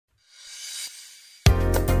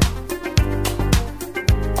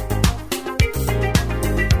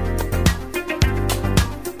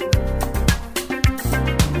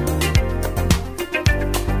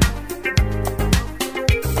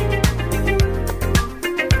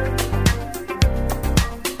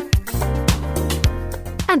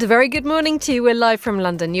And a very good morning to you. We're live from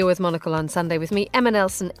London. You're with Monocle on Sunday with me, Emma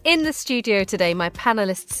Nelson. In the studio today, my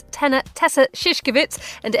panellists Tessa Shishkevitz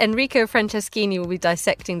and Enrico Franceschini will be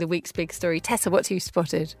dissecting the week's big story. Tessa, what have you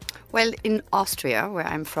spotted? Well, in Austria, where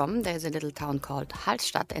I'm from, there's a little town called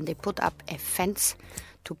Hallstatt, and they put up a fence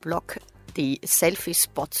to block the selfie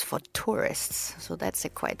spots for tourists. So that's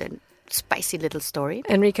quite a spicy little story.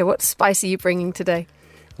 Enrico, what spice are you bringing today?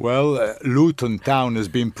 Well, Luton Town has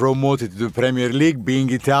been promoted to the Premier League. Being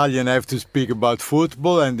Italian, I have to speak about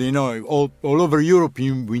football. And, all over Europe,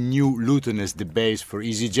 we knew Luton as the base for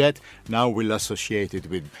EasyJet. Now we'll associate it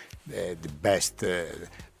with the best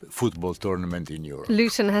football tournament in Europe.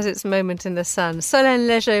 Luton has its moment in the sun. Solène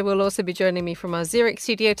Léger will also be joining me from our Zurich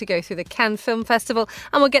studio to go through the Cannes Film Festival,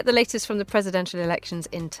 and we'll get the latest from the presidential elections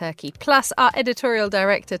in Turkey. Plus, our editorial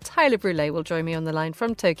director Tyler Brûlé will join me on the line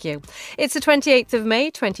from Tokyo. It's the 28th of May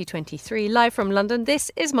 2023, live from London. This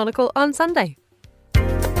is Monocle on Sunday.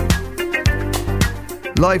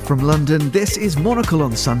 Live from London, this is Monocle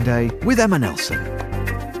on Sunday with Emma Nelson.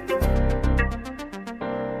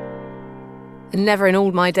 Never in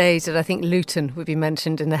all my days did I think Luton would be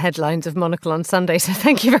mentioned in the headlines of Monocle on Sunday. So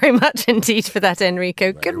thank you very much indeed for that,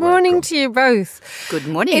 Enrico. Good morning to you both. Good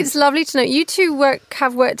morning. It's lovely to know you two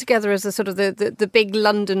have worked together as a sort of the big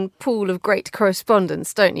London pool of great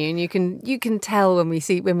correspondents, don't you? And you can tell when we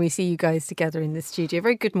see you guys together in the studio.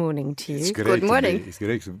 Very good morning to you. It's great Good morning. It's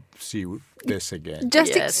great to see this again.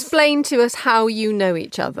 Just explain to us how you know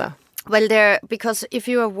each other. Well, because if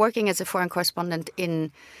you are working as a foreign correspondent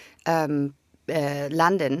in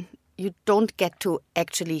London, you don't get to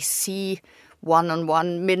actually see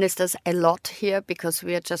one-on-one ministers a lot here because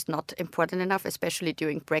we are just not important enough, especially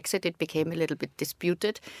during Brexit. It became a little bit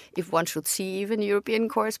disputed if one should see even European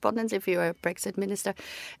correspondents if you're a Brexit minister.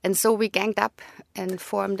 And so we ganged up and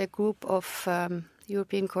formed a group of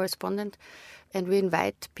European correspondents, and we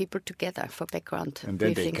invite people together for background And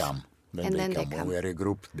then briefings. they come. Then they come. When we are a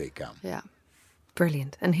group, they come. Yeah.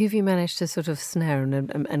 Brilliant. And who have you managed to sort of snare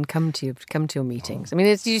and come to your meetings? I mean,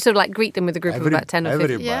 you sort of like greet them with a group of about 10 or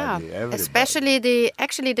 15. Everybody. Especially the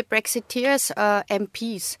Brexiteers,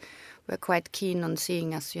 MPs were quite keen on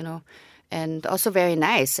seeing us, and also very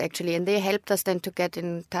nice, actually. And they helped us then to get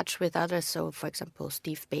in touch with others. So, for example,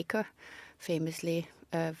 Steve Baker, famously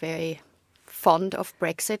very fond of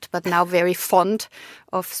Brexit, but now very fond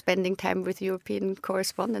of spending time with European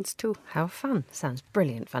correspondents too. How fun. Sounds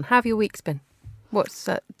brilliant fun. How have your weeks been? What's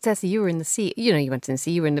Tessa, you were in the sea. You went in the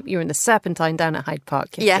sea. You were in the Serpentine down at Hyde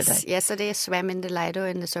Park yesterday. Yes, yesterday I swam in the Lido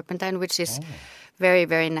in the Serpentine, which is very,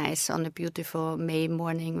 very nice on a beautiful May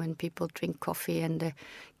morning when people drink coffee and the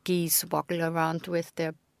geese woggle around with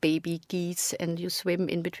their baby geese and you swim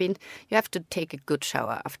in between. You have to take a good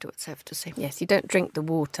shower afterwards, I have to say. Yes, you don't drink the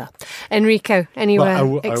water. Enrico,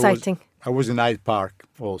 anywhere exciting? I was in Hyde Park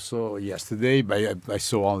also yesterday, but I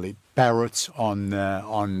saw only parrots on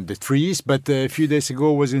the trees. But a few days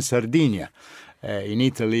ago, I was in Sardinia, in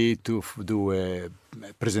Italy, to do a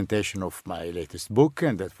presentation of my latest book,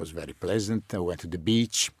 and that was very pleasant. I went to the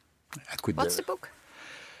beach. What's the book?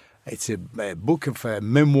 It's a book of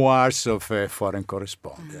memoirs of a foreign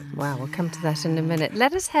correspondent. Wow, we'll come to that in a minute.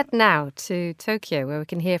 Let us head now to Tokyo, where we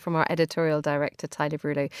can hear from our editorial director, Tyler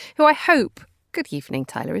Brûlé, who I hope, good evening,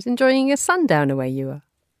 Tyler, is enjoying a sundowner where you are.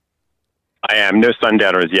 I am. No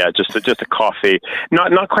sundowners yet. Just a coffee.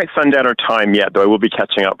 Not quite sundowner time yet, though. I will be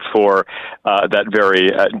catching up for that very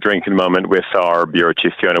drinking moment with our bureau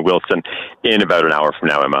chief Fiona Wilson in about an hour from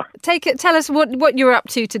now, Emma. Tell us what you're up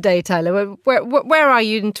to today, Tyler. Where are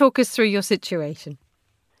you, and talk us through your situation.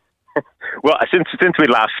 Well, since we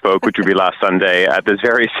last spoke, which would be last Sunday, at this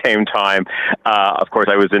very same time, of course,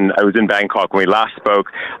 I was in Bangkok when we last spoke.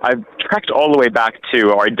 I did trek all the way back to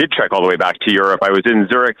Europe. I was in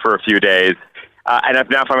Zurich for a few days, and I've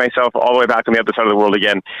now found myself all the way back on the other side of the world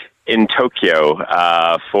again in Tokyo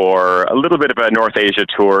for a little bit of a North Asia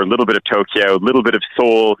tour, a little bit of Tokyo, a little bit of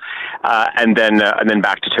Seoul, and then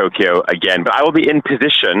back to Tokyo again. But I will be in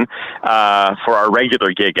position for our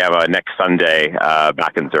regular gig, Emma, next Sunday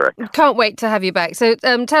back in Zurich. Can't wait to have you back. So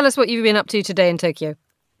tell us what you've been up to today in Tokyo.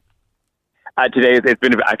 Today it's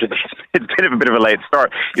been a bit of a late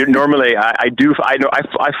start. Normally I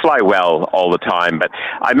fly well all the time, but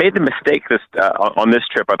I made the mistake on this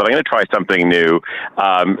trip. I thought I'm going to try something new.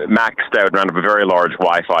 Maxed out around a very large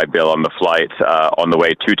Wi-Fi bill on the flight on the way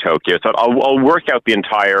to Tokyo. So I'll work out the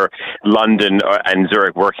entire London and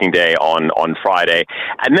Zurich working day on Friday,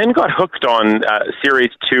 and then got hooked on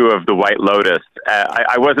series 2 of The White Lotus.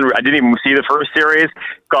 I didn't even see the first series.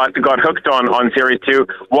 got hooked on series 2,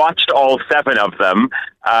 watched all 7 of them,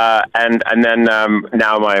 and then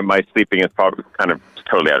now my sleeping is probably kind of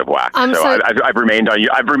totally out of whack. I've remained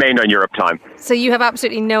on Europe time. So you have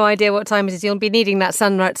absolutely no idea what time it is. You'll be needing that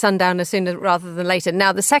sundown sooner rather than later.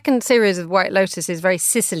 Now, the second series of White Lotus is very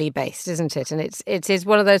Sicily-based, isn't it? And it is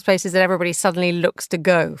one of those places that everybody suddenly looks to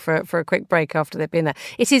go for a quick break after they've been there.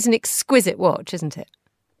 It is an exquisite watch, isn't it?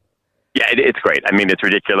 Yeah, it's great. I mean, it's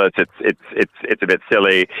ridiculous. It's a bit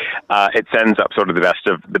silly. It sends up sort of the best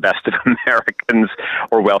of Americans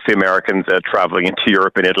or wealthy Americans traveling into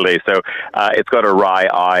Europe and Italy. So it's got a wry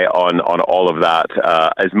eye on all of that,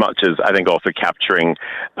 as much as I think also capturing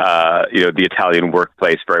the Italian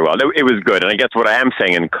workplace very well. It was good. And I guess what I am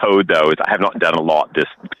saying in code though is I have not done a lot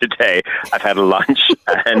today. I've had a lunch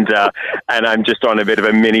and I'm just on a bit of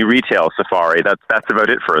a mini retail safari. That's about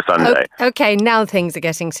it for a Sunday. Okay, now things are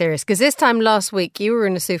getting serious because this time last week you were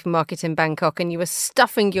in a supermarket in Bangkok and you were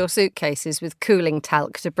stuffing your suitcases with cooling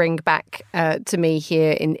talc to bring back to me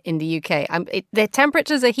here in the UK. The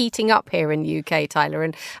temperatures are heating up here in the UK,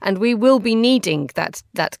 Tyler, and we will be needing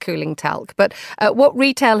that cooling talc. But what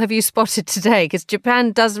retail have you spotted today? Because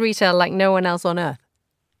Japan does retail like no one else on earth.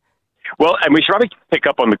 Well, and we should probably pick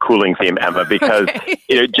up on the cooling theme, Emma, because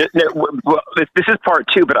this is part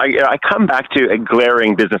 2. But I come back to a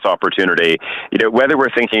glaring business opportunity. Whether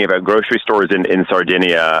we're thinking about grocery stores in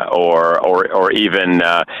Sardinia or even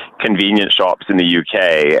convenience shops in the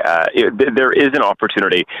UK, there is an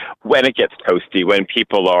opportunity when it gets toasty, when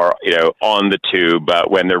people are on the tube,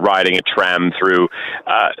 when they're riding a tram through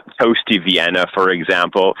toasty Vienna, for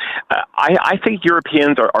example. I think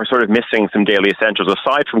Europeans are sort of missing some daily essentials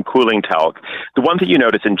aside from cooling talc. The one thing you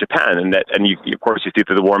notice in Japan, and you of course you see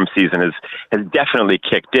through the warm season, has definitely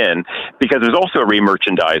kicked in because there's also a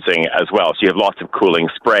re-merchandising as well. So you have lots of cooling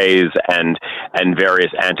sprays and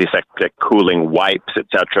various antiseptic cooling wipes,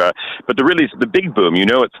 etc. But the big boom,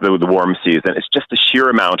 it's the warm season. It's just the sheer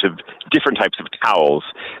amount of different types of towels.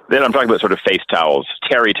 Then I'm talking about sort of face towels,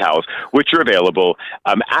 terry towels, which are available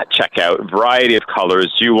at checkout, variety of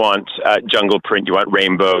colors. You want jungle print, you want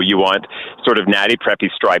rainbow, you want sort of natty preppy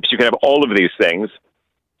stripes. You can have all of these things.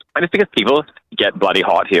 And it's because people get bloody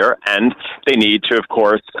hot here, and they need to, of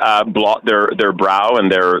course, blot their brow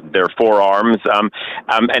and their forearms,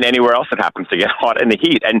 and anywhere else that happens to get hot in the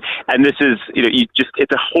heat. And this is,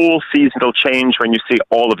 it's a whole seasonal change when you see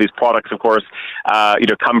all of these products, of course,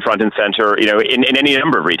 come front and center, in any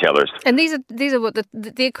number of retailers. And these are what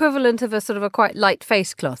the equivalent of a sort of a quite light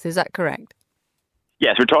face cloth. Is that correct?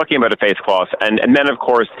 Yes, we're talking about a face cloth, and then of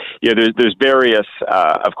course, there's various,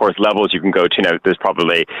 of course, levels you can go to. Now, there's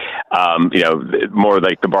probably, more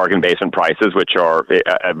like the bargain basement prices, which are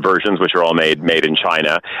versions which are all made in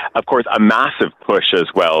China. Of course, a massive push as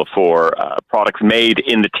well for products made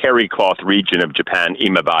in the terry cloth region of Japan,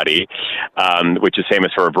 Imabari, which is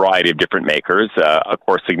famous for a variety of different makers. Of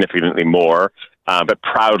course, significantly more. But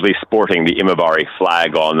proudly sporting the Imabari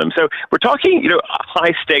flag on them. So we're talking,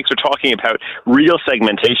 high stakes. We're talking about real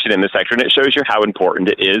segmentation in the sector, and it shows you how important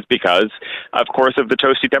it is because, of course, of the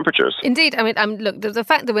toasty temperatures. Indeed. I mean, look, the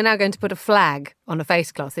fact that we're now going to put a flag on a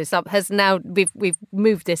face cloth we've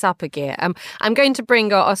moved this up a gear. I'm going to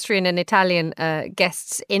bring our Austrian and Italian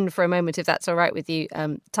guests in for a moment, if that's all right with you,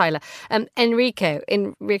 Tyler. Enrico,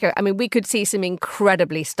 I mean, we could see some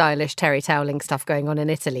incredibly stylish terry toweling stuff going on in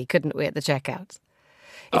Italy, couldn't we, at the checkouts?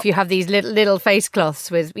 If you have these little face cloths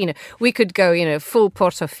with, we could go, full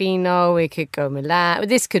Portofino, we could go Milan.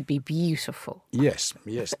 This could be beautiful. Yes,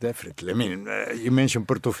 definitely. I mean, you mentioned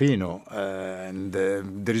Portofino, and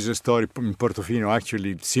there is a story in Portofino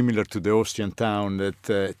actually similar to the Austrian town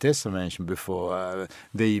that Tessa mentioned before.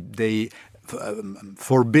 They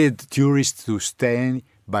forbid tourists to stay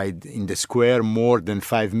in the square more than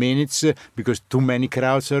 5 minutes because too many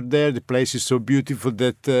crowds are there. The place is so beautiful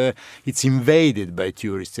that it's invaded by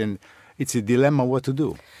tourists, and it's a dilemma what to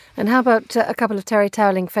do. And how about a couple of terry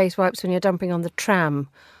toweling face wipes when you're jumping on the tram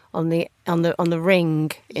on the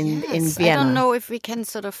ring in Vienna? I don't know if we can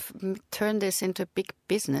sort of turn this into big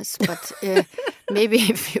business, but maybe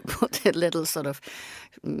if you put a little sort of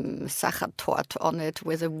Sachertorte on it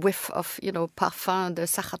with a whiff of parfum de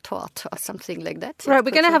Sachertorte or something like that. Right,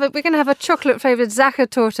 we're going to have a chocolate flavoured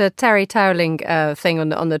Sachertorte terry toweling thing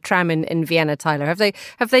on the tram in Vienna, Tyler. Have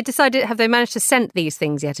they managed to scent these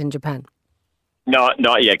things yet in Japan?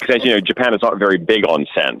 Not yet, because as you know, Japan is not very big on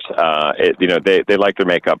scent. They like their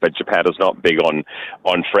makeup, but Japan is not big on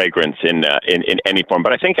fragrance in any form.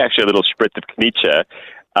 But I think actually a little spritz of Kniche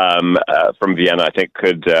from Vienna, I think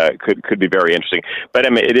could be very interesting. But I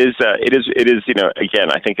mean, it is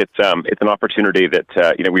again, I think it's an opportunity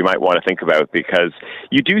that we might want to think about, because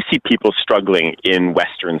you do see people struggling in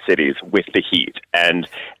Western cities with the heat, and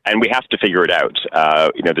we have to figure it out.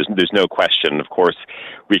 There's no question. Of course,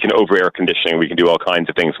 we can over air conditioning, we can do all kinds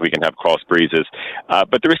of things, we can have cross breezes,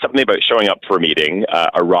 but there is something about showing up for a meeting,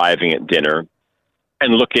 arriving at dinner,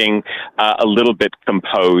 and looking a little bit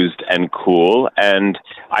composed and cool. And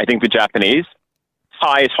I think the Japanese,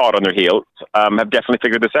 hot on their heels, have definitely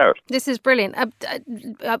figured this out. This is brilliant.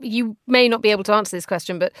 You may not be able to answer this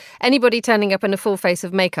question, but anybody turning up in a full face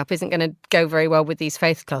of makeup isn't going to go very well with these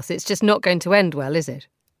face cloths. It's just not going to end well, is it?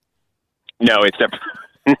 No, it's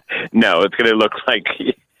going to look like...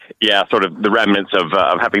 Yeah, sort of the remnants of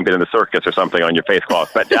having been in the circus or something on your face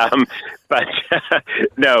cloth. But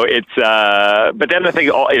no, it's. But then I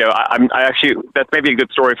think I actually, that's maybe a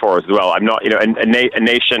good story for us as well. I'm not a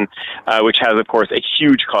nation which has, of course, a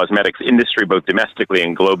huge cosmetics industry, both domestically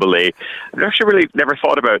and globally. I've actually really never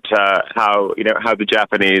thought about how the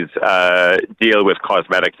Japanese deal with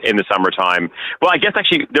cosmetics in the summertime. Well, I guess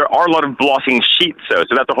actually there are a lot of blotting sheets, so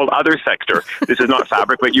that's a whole other sector. This is not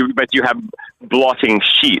fabric, but you have blotting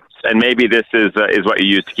sheets. And maybe this is what you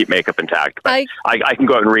use to keep makeup intact. But I can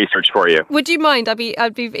go out and research for you. Would you mind? I'd be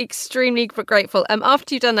extremely grateful.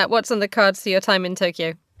 After you've done that, what's on the cards for your time in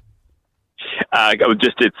Tokyo?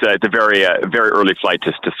 It's a very early flight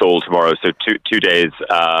to Seoul tomorrow, so two days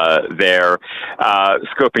there,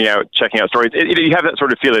 scoping out, checking out stories. You have that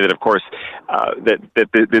sort of feeling that, of course, that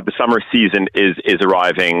the summer season is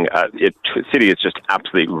arriving. The city is just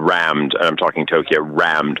absolutely rammed, and I'm talking Tokyo,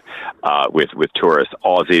 rammed with tourists,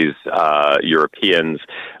 Aussies, Europeans,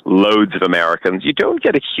 loads of Americans. You don't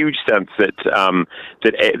get a huge sense that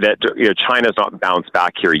China's not bounced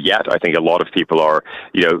back here yet. I think a lot of people are,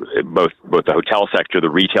 both the hotel sector, the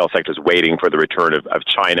retail sector is waiting for the return of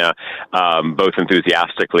China, both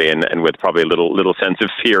enthusiastically and with probably a little sense of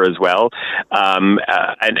fear as well.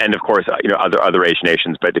 And of course, other Asian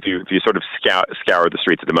nations. But if you sort of scour the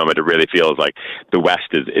streets at the moment, it really feels like the West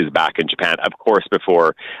is back in Japan. Of course,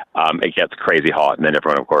 before it gets crazy hot, and then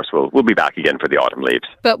everyone, of course, will be back again for the autumn leaves.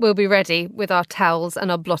 But we'll be ready with our towels and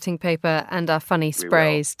our blotting paper and our funny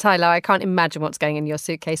sprays. Tyler, I can't imagine what's going in your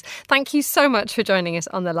suitcase. Thank you so much for joining us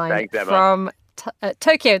on the line. Thanks, Emma. From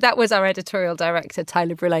Tokyo. That was our editorial director,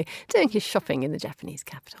 Tyler Brûlé, doing his shopping in the Japanese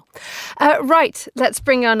capital. Right, let's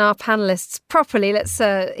bring on our panellists properly. Let's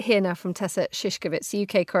hear now from Tessa Szyszkiewicz,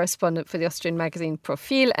 UK correspondent for the Austrian magazine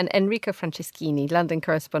Profil, and Enrico Franceschini, London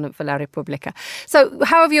correspondent for La Repubblica. So,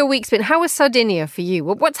 how have your weeks been? How was Sardinia for you?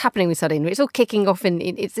 What's happening with Sardinia? It's all kicking off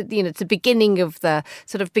it's the beginning of the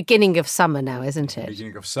summer now, isn't it?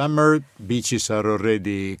 Beginning of summer, beaches are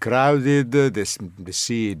already crowded. The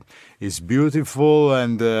sea is beautiful,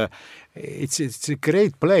 and it's a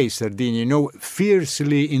great place, Sardinia.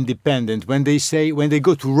 Fiercely independent. When they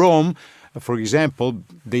go to Rome, for example,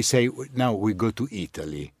 they say, now we go to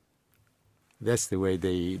Italy. That's the way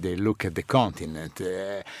they look at the continent.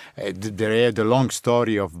 They had a long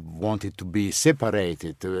story of wanting to be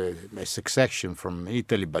separated, a succession from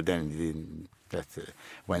Italy, but then that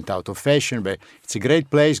went out of fashion. But it's a great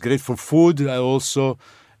place, great for food also.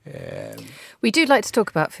 We do like to talk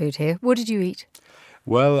about food here. What did you eat?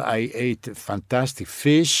 Well, I ate fantastic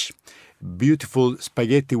fish, beautiful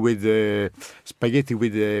spaghetti with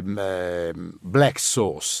black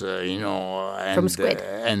sauce, and, from squid,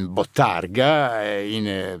 and bottarga in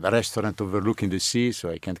a restaurant overlooking the sea. So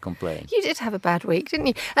I can't complain. You did have a bad week, didn't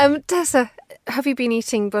you, Tessa? Have you been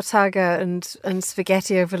eating bottarga and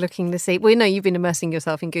spaghetti overlooking the sea? Well, no, you've been immersing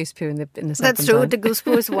yourself in goose poo in the That's true. The goose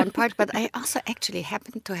poo is one part, but I also actually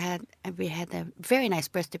happened to we had a very nice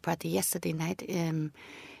birthday party yesterday night in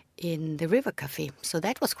the River Cafe. So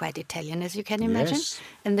that was quite Italian, as you can imagine. Yes.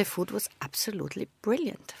 And the food was absolutely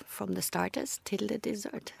brilliant, from the starters till the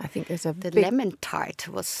dessert. I think there's lemon tart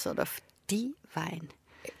was sort of divine,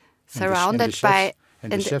 surrounded by.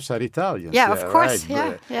 And the chefs are Italians. Yeah, of course.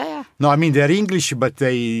 Right. Yeah. No, I mean, they're English, but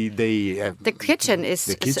they the kitchen is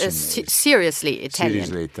seriously Italian.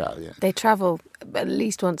 Seriously Italian. They travel at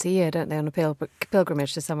least once a year, don't they, on a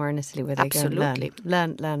pilgrimage to somewhere in Italy where they absolutely. go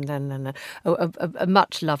and learn. A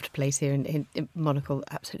much-loved place here in Monaco.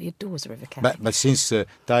 Absolutely adores the River Cafe. But since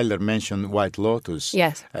Tyler mentioned White Lotus,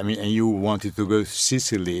 yes, I mean, and you wanted to go to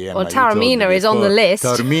Sicily. Well, Taormina is on the list.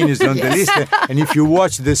 Taormina is on the list. And if you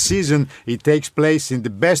watch the season, it takes place in the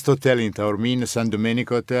best hotel in Taormina, San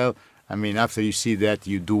Domenico Hotel. I mean, after you see that,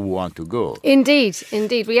 you do want to go. Indeed.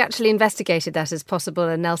 We actually investigated that as possible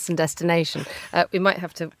a Nelson destination. We might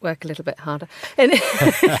have to work a little bit harder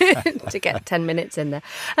to get 10 minutes in there.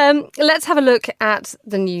 Let's have a look at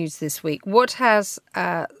the news this week. What has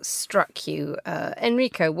struck you?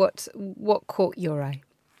 Enrico, what caught your eye?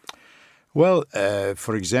 Well,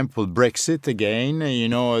 for example, Brexit again.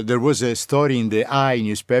 There was a story in the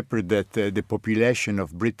newspaper that the population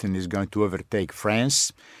of Britain is going to overtake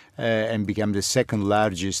France and become the second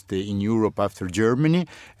largest in Europe after Germany.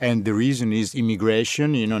 And the reason is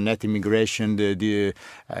immigration. Net immigration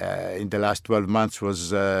in the last 12 months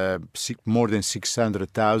was more than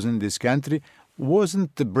 600,000 in this country.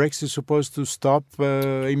 Wasn't the Brexit supposed to stop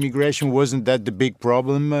immigration? Wasn't that the big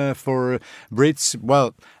problem for Brits?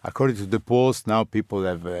 Well, according to the polls, now people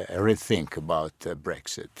have a rethink about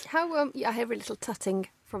Brexit. How? I hear a little tutting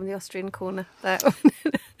from the Austrian corner there.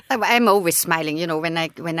 I'm always smiling,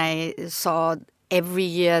 when I saw every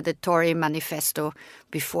year the Tory manifesto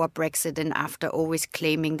before Brexit and after, always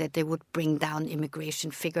claiming that they would bring down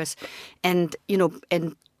immigration figures. And,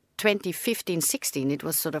 in 2015-16, it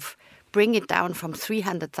was sort of bring it down from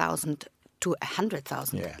 300,000 to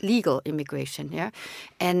 100,000 legal immigration. Yeah,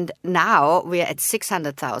 and now we're at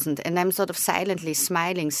 600,000, and I'm sort of silently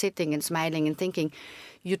sitting and smiling and thinking,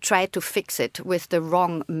 you try to fix it with the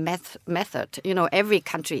wrong method. Every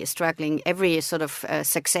country is struggling. Every sort of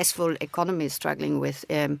successful economy is struggling with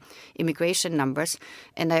immigration numbers.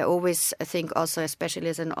 And I always think also, especially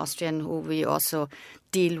as an Austrian, who we also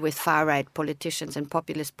deal with far-right politicians and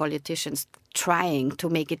populist politicians trying to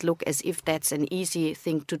make it look as if that's an easy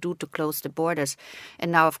thing to do to close the borders.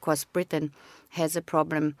 And now, of course, Britain has a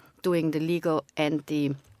problem doing the legal and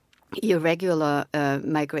the irregular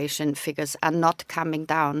migration figures are not coming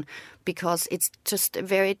down because it's just a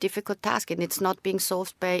very difficult task and it's not being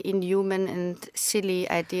solved by inhuman and silly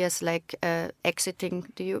ideas like exiting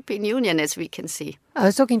the European Union, as we can see. I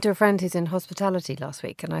was talking to a friend who's in hospitality last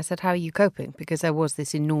week and I said, how are you coping? Because there was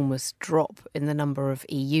this enormous drop in the number of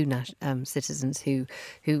EU citizens who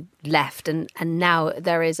left and now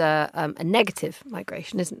there is a negative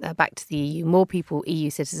migration, isn't there, back to the EU. More people, EU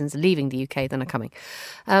citizens, are leaving the UK than are coming.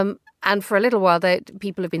 And for a little while,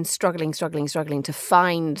 people have been struggling to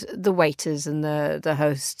find the waiters and the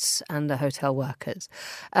hosts and the hotel workers.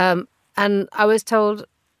 And I was told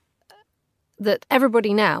that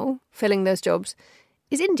everybody now filling those jobs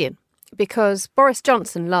is Indian, because Boris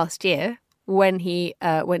Johnson last year, when he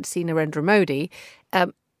went to see Narendra Modi,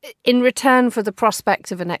 in return for the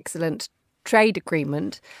prospect of an excellent trade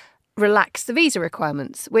agreement, relax the visa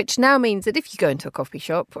requirements, which now means that if you go into a coffee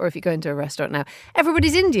shop or if you go into a restaurant now,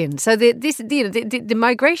 everybody's Indian. So the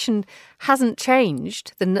migration hasn't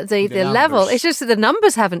changed. The level, it's just that the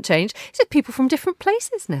numbers haven't changed. It's just people from different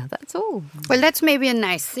places now. That's all. Well, that's maybe a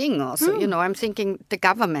nice thing also. I'm thinking the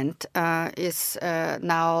government is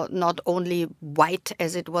now not only white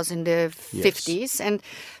as it was in the 50s, and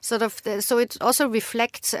sort of so it also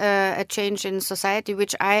reflects a change in society,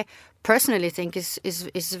 which I personally think is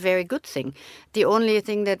a very good thing. The only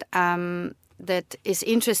thing that that is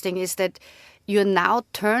interesting is that you're now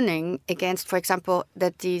turning against, for example,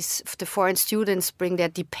 that the foreign students bring their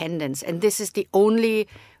dependents, and this is the only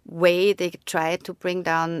way they try to bring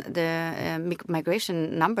down the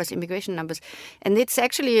immigration numbers, and it's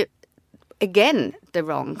actually again the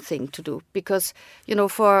wrong thing to do, because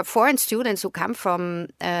for foreign students who come from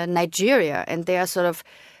Nigeria and they are sort of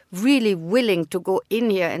really willing to go in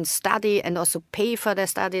here and study and also pay for their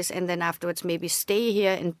studies and then afterwards maybe stay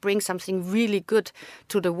here and bring something really good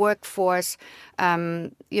to the workforce,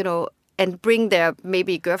 and bring their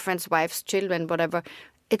maybe girlfriends, wives, children, whatever.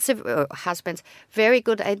 It's a husband's very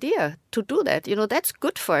good idea to do that. That's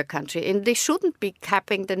good for a country, and they shouldn't be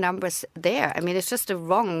capping the numbers there. I mean, it's just the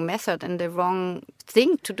wrong method and the wrong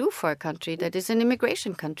thing to do for a country that is an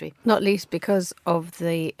immigration country. Not least because of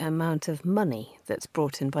the amount of money that's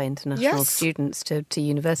brought in by international students to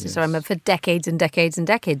universities. Yes. So I remember for decades and decades and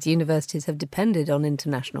decades, universities have depended on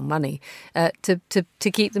international money to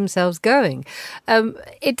keep themselves going.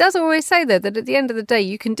 It does always say, though, that at the end of the day,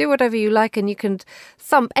 you can do whatever you like and you can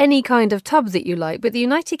thump any kind of tub that you like, but the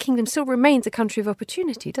United Kingdom still remains a country of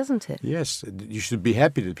opportunity, doesn't it? Yes, you should be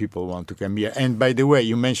happy that people want to come here. And by the way,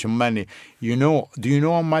 you mentioned money. Do you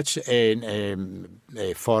know how much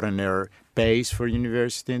a foreigner pays for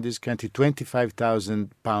university in this country?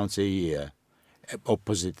 £25,000 a year,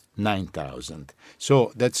 opposite 9,000.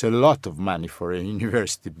 So that's a lot of money for a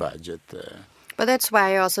university budget. But that's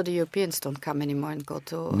why also the Europeans don't come anymore and go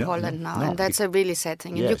to Holland now. And that's a really sad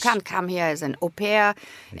thing. And you can't come here as an au pair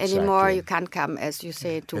anymore. You can't come, as you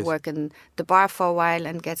say, to work in the bar for a while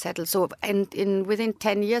and get settled. So, and within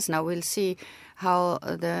 10 years now, we'll see how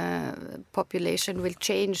the population will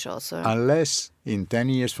change also. Unless in 10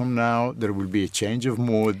 years from now there will be a change of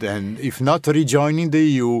mood, and if not rejoining the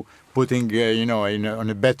EU, putting on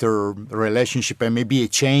a better relationship and maybe a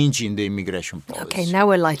change in the immigration policy. Okay, now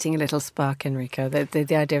we're lighting a little spark, Enrico.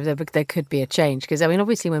 The idea of there could be a change, because I mean,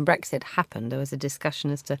 obviously, when Brexit happened, there was a discussion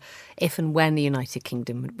as to if and when the United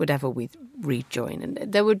Kingdom would ever rejoin, and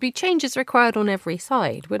there would be changes required on every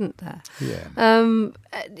side, wouldn't there? Yeah.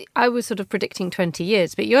 I was sort of predicting 20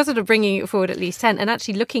 years, but you're sort of bringing it forward at least 10, and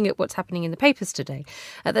actually looking at what's happening in the papers today.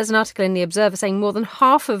 There's an article in The Observer saying more than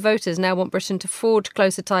half of voters now want Britain to forge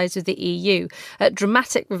closer ties with the EU. A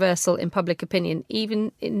dramatic reversal in public opinion,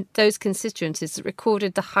 even in those constituencies that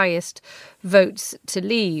recorded the highest votes to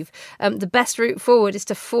leave. The best route forward is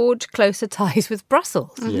to forge closer ties with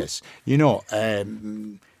Brussels. Mm-hmm. Yes.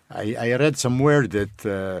 I read somewhere that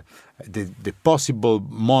the possible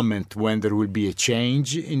moment when there will be a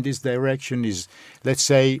change in this direction is, let's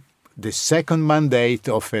say, the second mandate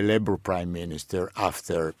of a Labour Prime Minister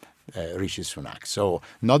after Rishi Sunak. So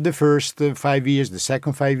not the first 5 years, the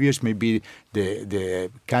second 5 years, maybe the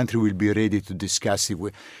country will be ready to discuss it.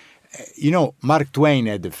 Mark Twain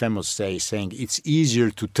had a famous saying, it's easier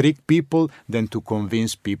to trick people than to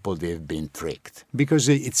convince people they've been tricked. Because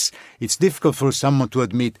it's difficult for someone to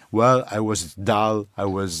admit, well, I was dull, I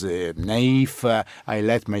was naive, I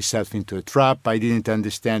let myself into a trap, I didn't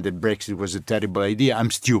understand that Brexit was a terrible idea,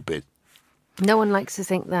 I'm stupid. No one likes to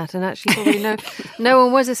think that, and actually probably no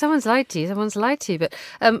one was. If someone's lied to you, But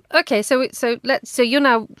okay, so you're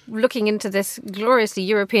now looking into this gloriously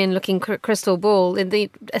European-looking crystal ball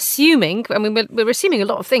assuming. I mean, we're assuming a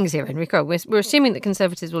lot of things here, Enrico. We're assuming that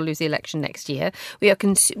Conservatives will lose the election next year.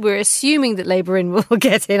 We're assuming that Labour will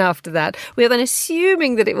get in after that. We are then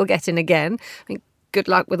assuming that it will get in again. I mean, good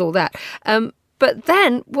luck with all that. But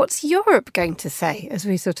then, what's Europe going to say as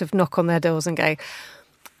we sort of knock on their doors and go,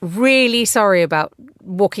 really sorry about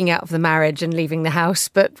walking out of the marriage and leaving the house,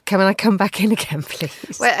 but can I come back in again,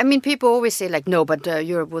 please? Well, I mean, people always say, no, but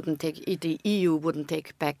Europe wouldn't the EU wouldn't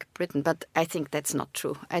take back Britain. But I think that's not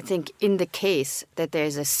true. I think in the case that there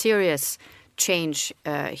is a serious change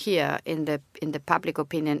here in the public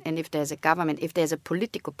opinion, and if there's a government, if there's a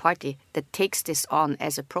political party that takes this on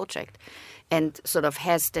as a project and sort of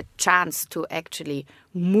has the chance to actually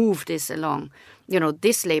move this along.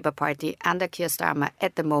 This Labour Party under Keir Starmer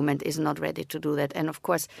at the moment is not ready to do that. And of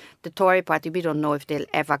course, the Tory Party, we don't know if they'll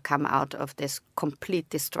ever come out of this complete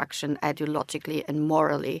destruction ideologically and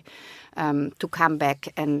morally to come back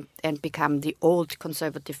and become the old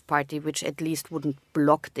Conservative Party, which at least wouldn't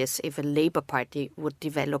block this if a Labour Party would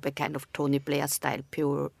develop a kind of Tony Blair-style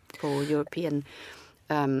pure pro-European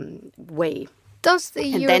way.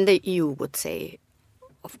 And then the EU would say,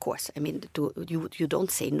 of course, I mean, you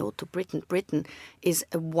don't say no to Britain. Britain is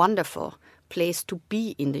a wonderful place to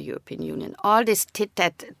be in the European Union. All this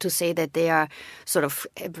tit-tat to say that they are sort of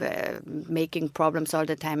making problems all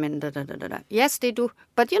the time and Yes, they do.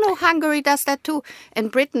 But, Hungary does that too.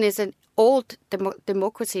 And Britain is an old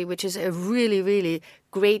democracy, which is a really, really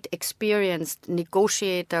great experienced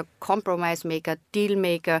negotiator, compromise maker, deal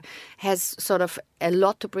maker, has sort of a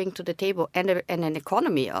lot to bring to the table and an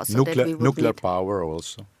economy also. Nuclear power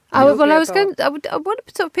also. I want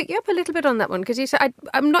to sort of pick you up a little bit on that one, because you said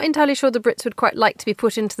I'm not entirely sure the Brits would quite like to be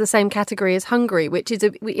put into the same category as Hungary,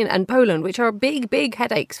 and Poland, which are big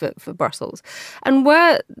headaches for Brussels. And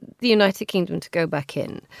were the United Kingdom to go back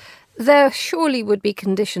in, there surely would be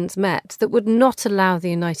conditions met that would not allow the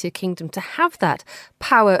United Kingdom to have that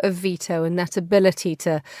power of veto and that ability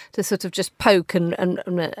to sort of just poke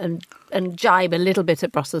and jibe a little bit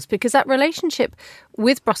at Brussels, because that relationship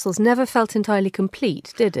with Brussels never felt entirely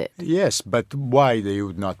complete, did it? Yes, but why they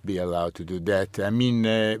would not be allowed to do that? I mean,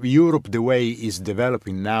 Europe, the way is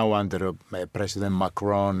developing now under President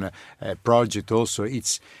Macron project also,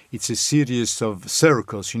 it's a series of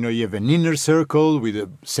circles. You have an inner circle with the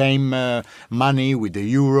same money, with the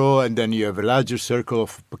euro, and then you have a larger circle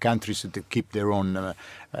of countries that keep their own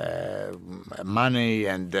money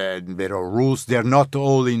and there are rules. They're not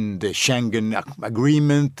all in the Schengen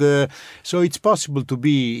agreement. So it's possible to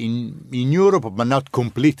be in Europe, but not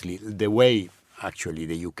completely the way actually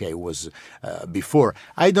the UK was before.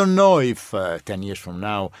 I don't know if 10 years from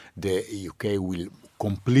now the UK will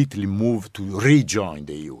completely move to rejoin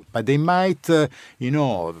the EU. But they might, for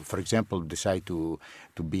example, decide to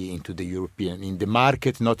to be into the European, in the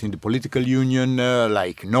market, not in the political union,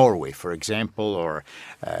 like Norway, for example,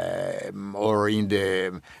 or in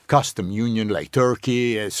the custom union, like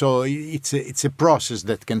Turkey. So it's a process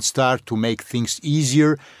that can start to make things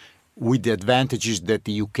easier, with the advantages that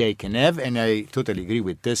the UK can have. And I totally agree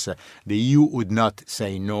with Tessa. The EU would not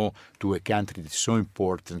say no to a country that's so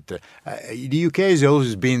important. The UK has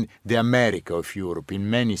always been the America of Europe in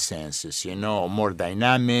many senses, more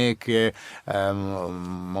dynamic,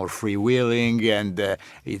 more freewheeling, and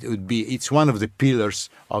it's one of the pillars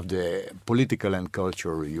of the political and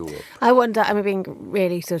cultural Europe. I wonder, I'm being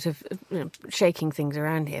really sort of shaking things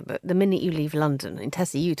around here, but the minute you leave London, and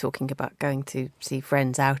Tessa, you talking about going to see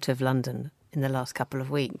friends out of London in the last couple of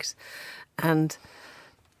weeks, and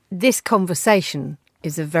this conversation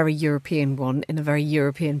is a very European one in a very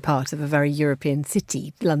European part of a very European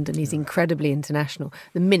city. London is incredibly international.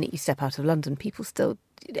 The minute you step out of London, people still,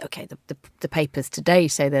 okay, the papers today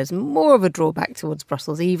say there's more of a drawback towards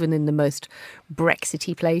Brussels, even in the most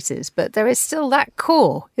Brexity places. But there is still that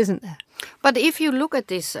core, isn't there? But if you look at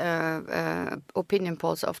these opinion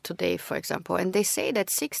polls of today, for example, and they say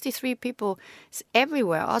that 63 people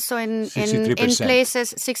everywhere, also in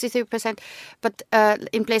places, 63%, but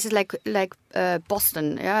in places like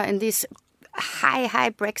Boston, in these high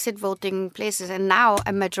Brexit voting places, and now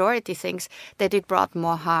a majority thinks that it brought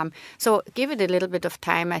more harm. So give it a little bit of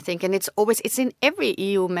time, I think, and it's in every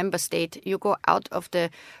EU member state. You go out of the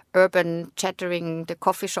urban chattering, the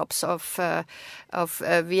coffee shops of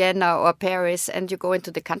Vienna or Paris, and you go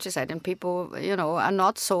into the countryside, and people, are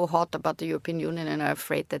not so hot about the European Union and are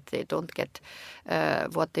afraid that they don't get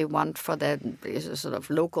what they want for their sort of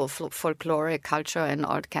local folkloric culture and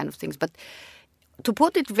all kind of things. But to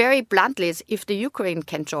put it very bluntly, is if the Ukraine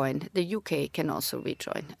can join, the UK can also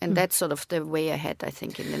rejoin. And that's sort of the way ahead, I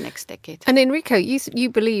think, in the next decade. And Enrico, you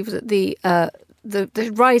believe that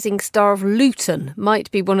the rising star of Luton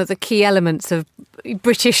might be one of the key elements of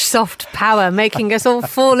British soft power, making us all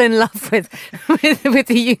fall in love with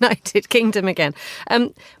the United Kingdom again.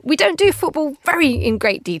 We don't do football in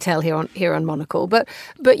great detail here on Monocle, but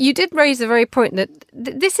you did raise the very point that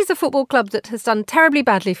this is a football club that has done terribly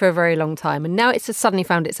badly for a very long time, and now it's suddenly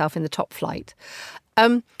found itself in the top flight.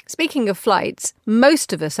 Speaking of flights,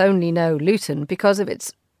 most of us only know Luton because of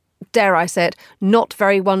its, dare I say it, not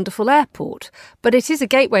very wonderful airport. But it is a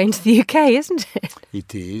gateway into the UK, isn't it?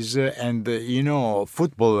 It is. And,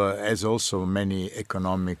 football has also many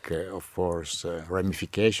economic, of course,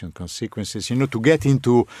 ramification, consequences. To get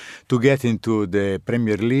into the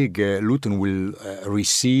Premier League, Luton will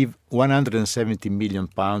receive £170 million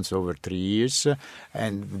over 3 years,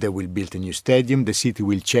 and they will build a new stadium. The city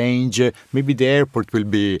will change. Maybe the airport will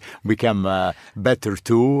become better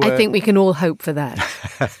too. I think we can all hope for that.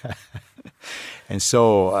 And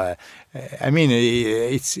so,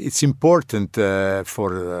 it's important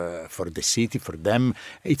for the city, for them.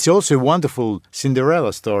 It's also a wonderful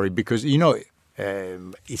Cinderella story because,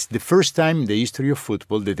 it's the first time in the history of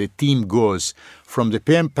football that a team goes from the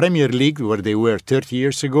Premier League, where they were 30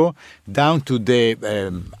 years ago, down to the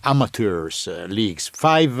amateurs leagues,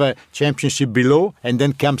 5 championship below, and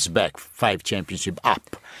then comes back 5 championship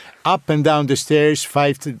up and down the stairs,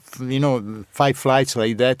 5 flights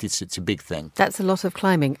like that. It's a big thing. That's a lot of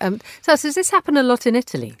climbing. So does this happen a lot in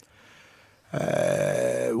Italy?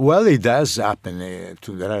 Well, it does happen.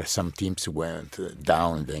 There are some teams who went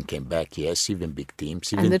down and then came back. Yes, even big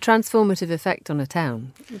teams. And the transformative effect on a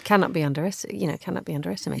town cannot be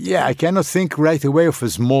underestimated. Yeah, I cannot think right away of a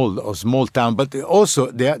small town. But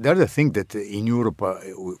also the other thing that in Europe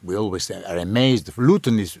we always are amazed.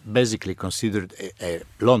 Luton is basically considered a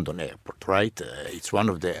London airport, right? It's one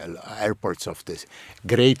of the airports of the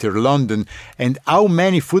Greater London. And how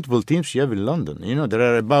many football teams you have in London? There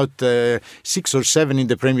are about 6 or 7 in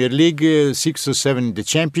the Premier League, 6 or 7 in the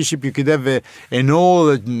Championship. You could have an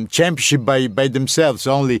whole championship by themselves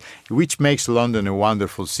only, which makes London a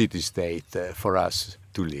wonderful city-state for us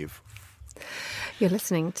to live. You're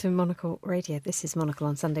listening to Monocle Radio. This is Monocle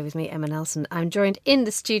on Sunday with me, Emma Nelson. I'm joined in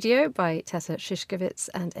the studio by Tessa Szyszkiewicz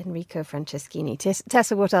and Enrico Franceschini.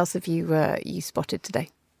 Tessa, what else have you spotted today?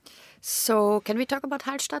 So can we talk about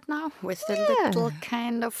Hallstatt now with the little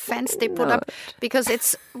kind of fence they put up? Because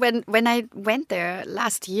it's when I went there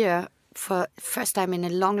last year for first time in a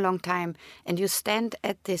long time, and you stand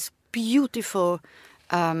at this beautiful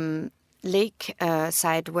lake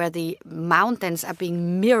side where the mountains are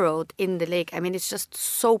being mirrored in the lake. I mean, it's just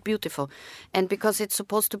so beautiful. And because it's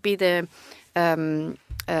supposed to be the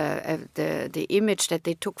image that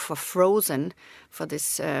they took for Frozen, for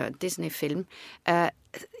this Disney film,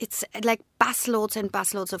 it's like busloads and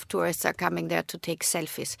busloads of tourists are coming there to take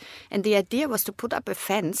selfies. And the idea was to put up a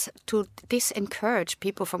fence to disencourage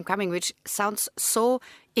people from coming, which sounds so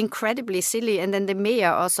incredibly silly. And then the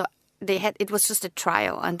mayor also, it was just a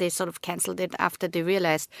trial, and they sort of cancelled it after they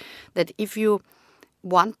realized that if you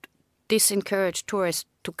want disencourage tourists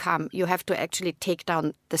to come, you have to actually take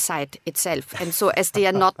down the site itself. And so as they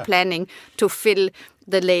are not planning to fill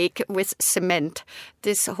the lake with cement,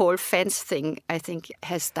 this whole fence thing, I think,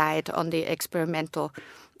 has died on the experimental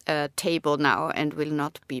table now and will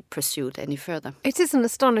not be pursued any further. It is an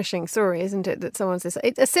astonishing story, isn't it, that someone says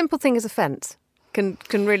a simple thing as a fence can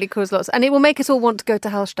really cause lots. And it will make us all want to go to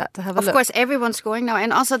Hallstatt to have a look. Of course, everyone's going now.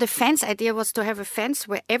 And also the fence idea was to have a fence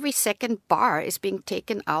where every second bar is being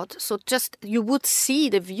taken out. So just you would see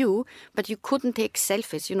the view, but you couldn't take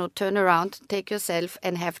selfies. Turn around, take yourself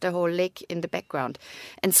and have the whole lake in the background.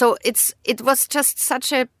 And so it was just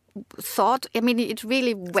such a thought. I mean, it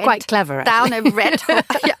really went quite clever, down a rat hole.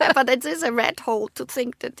 Yeah, but it is a rat hole to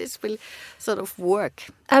think that this will sort of work.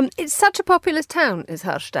 It's such a populous town, is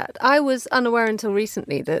Hallstatt. I was unaware until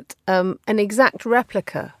recently that an exact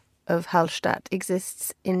replica of Hallstatt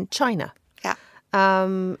exists in China. Yeah,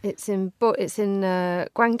 it's in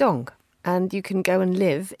Guangdong, and you can go and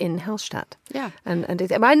live in Hallstatt. Yeah, and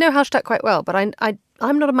I know Hallstatt quite well, but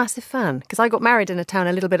I'm not a massive fan because I got married in a town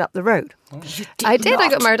a little bit up the road. Oh. I did. I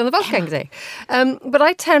got married on the Wolfgangsee. But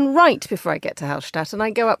I turn right before I get to Hallstatt and I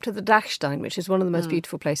go up to the Dachstein, which is one of the most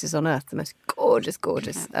beautiful places on earth, the most gorgeous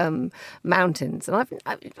mountains. And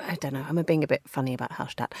I don't know, I'm being a bit funny about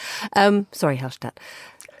Hallstatt. Sorry, Hallstatt.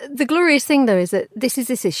 The glorious thing, though, is that this is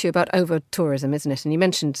this issue about over-tourism, isn't it? And you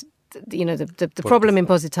mentioned the problem in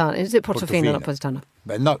Positano. Is it Portofino, not Positano?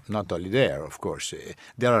 But not only there, of course.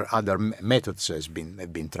 There are other methods has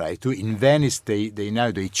been tried too. In Venice,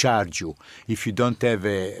 they charge you if you don't have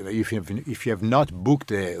if you have not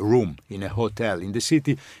booked a room in a hotel in the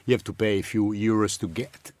city, you have to pay a few euros to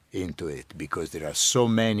get into it because there are so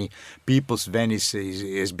many people. Venice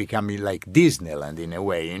is becoming like Disneyland in a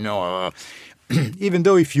way, even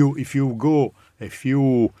though if you go a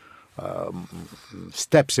few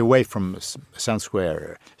steps away from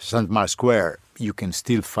St. Mark's Square, you can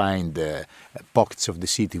still find pockets of the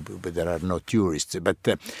city where there are no tourists. But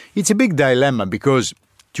it's a big dilemma because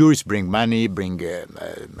tourists bring money, bring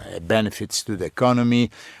benefits to the economy.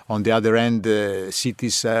 On the other hand,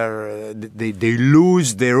 cities they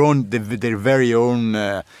lose their very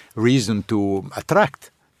own reason to attract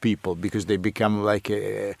people because they become like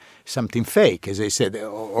something fake, as I said,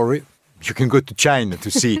 or you can go to China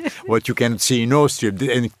to see what you can see in Austria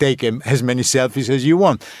and take as many selfies as you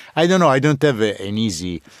want. I don't know. I don't have an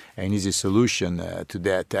easy solution to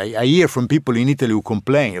that. I hear from people in Italy who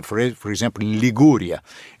complain. For example, in Liguria,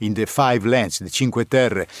 in the 5 lands, the Cinque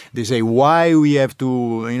Terre, they say, why we have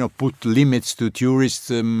to put limits to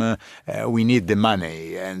tourism? We need the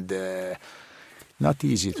money. And not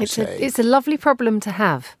easy to say. It's a lovely problem to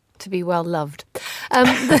have, to be well loved.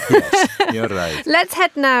 Yes, you're right. Let's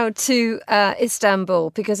head now to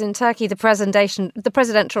Istanbul, because in Turkey the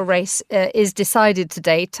presidential race is decided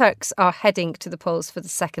today. Turks are heading to the polls for the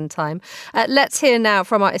second time. Let's hear now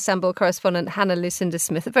from our Istanbul correspondent Hannah Lucinda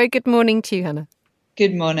Smith. A very good morning to you, Hannah.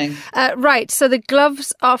 Good morning. Right, so the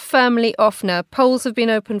gloves are firmly off now. Polls have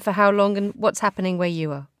been open for how long, and what's happening where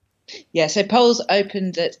you are? Yeah, so polls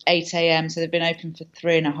opened at 8 a.m, so they've been open for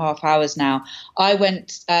 3.5 hours now. I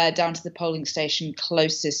went down to the polling station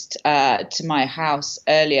closest to my house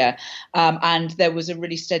earlier, and there was a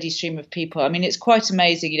really steady stream of people. I mean, it's quite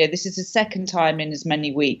amazing. This is the second time in as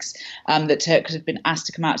many weeks that Turks have been asked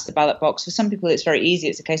to come out to the ballot box. For some people, it's very easy.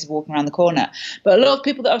 It's a case of walking around the corner. But a lot of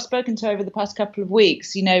people that I've spoken to over the past couple of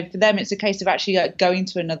weeks, for them, it's a case of actually going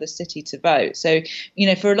to another city to vote. So,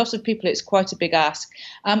 for a lot of people, it's quite a big ask.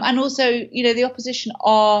 And also, the opposition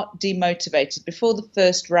are demotivated. Before the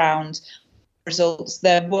first round results,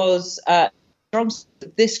 there was strong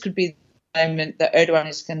this could be the moment that Erdogan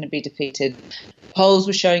is going to be defeated. Polls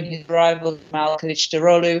were showing his rival Kemal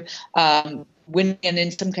Kılıçdaroğlu winning, and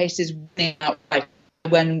in some cases winning outright.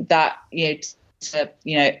 When that,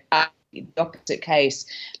 the opposite case,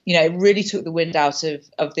 it really took the wind out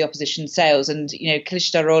of the opposition sails. And,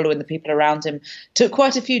 Kılıçdaroğlu and the people around him took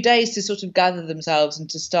quite a few days to sort of gather themselves and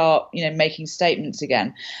to start, making statements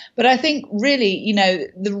again. But I think really,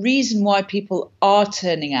 the reason why people are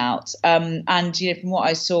turning out, and, from what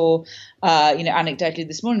I saw, anecdotally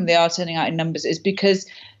this morning, they are turning out in numbers, is because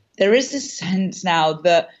there is this sense now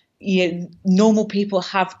that normal people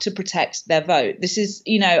have to protect their vote. This is,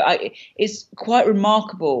 it's quite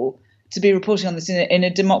remarkable to be reporting on this in a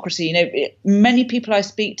democracy. Many people I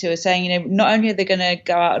speak to are saying, not only are they going to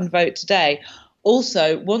go out and vote today,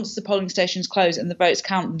 also, once the polling stations close and the votes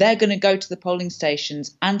count, they're going to go to the polling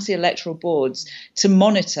stations and to electoral boards to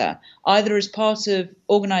monitor, either as part of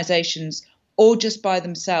organisations or just by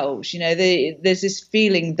themselves. There's this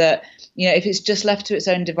feeling that, if it's just left to its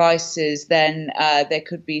own devices, then there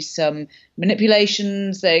could be some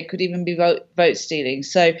manipulations, there could even be vote stealing.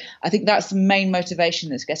 So I think that's the main motivation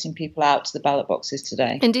that's getting people out to the ballot boxes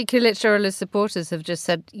today. Indeed, Kılıçdaroğlu's supporters have just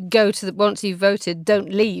said, once you've voted,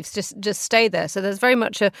 don't leave, just stay there. So there's very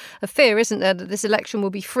much a fear, isn't there, that this election will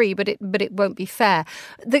be free, but it won't be fair.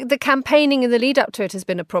 The campaigning in the lead up to it has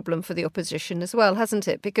been a problem for the opposition as well, hasn't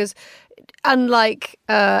it? Because unlike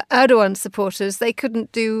Erdogan's supporters, they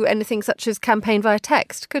couldn't do anything such as campaign via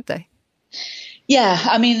text, could they? Yeah,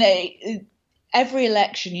 I mean, every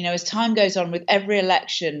election, as time goes on with every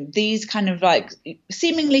election, these kind of like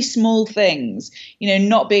seemingly small things,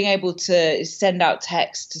 not being able to send out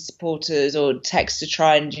text to supporters or text to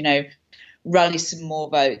try and, rally some more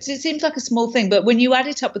votes. It seems like a small thing, but when you add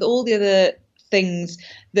it up with all the other things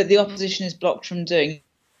that the opposition is blocked from doing,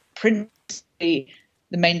 principally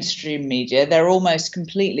the mainstream media, they're almost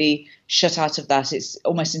completely shut out of that. It's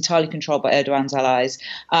almost entirely controlled by Erdogan's allies.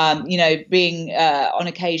 Being on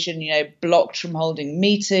occasion, blocked from holding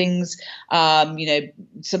meetings,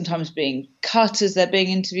 sometimes being cut as they're being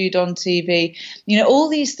interviewed on TV. All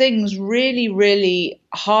these things really, really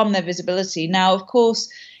harm their visibility. Now, of course,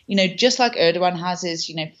 just like Erdogan has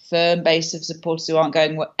his, firm base of supporters who aren't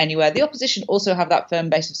going anywhere, the opposition also have that firm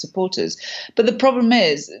base of supporters. But the problem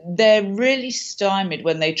is they're really stymied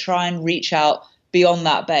when they try and reach out beyond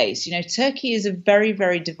that base. Turkey is a very,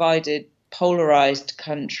 very divided, polarized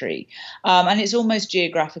country. And it's almost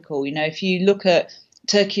geographical. If you look at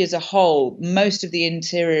Turkey as a whole, most of the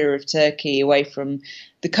interior of Turkey, away from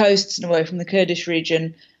the coasts and away from the Kurdish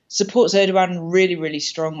region, supports Erdogan really, really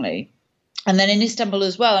strongly. And then in Istanbul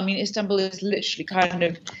as well, Istanbul is literally kind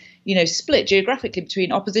of, split geographically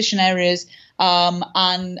between opposition areas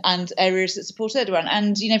and areas that support Erdogan.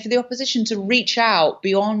 And, for the opposition to reach out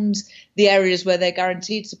beyond the areas where they're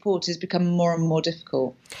guaranteed support has become more and more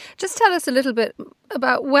difficult. Just tell us a little bit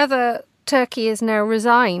about whether Turkey is now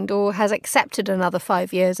resigned or has accepted another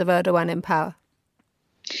 5 years of Erdogan in power.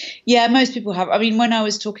 Yeah, most people have. When I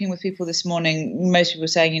was talking with people this morning, most people were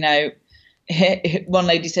saying, one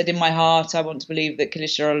lady said, in my heart, I want to believe that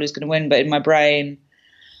Kılıçdaroğlu is going to win, but in my brain,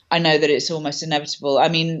 I know that it's almost inevitable.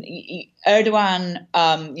 Erdogan,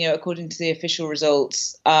 according to the official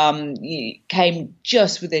results, came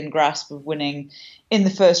just within grasp of winning in the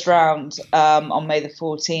first round on May the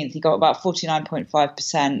 14th. He got about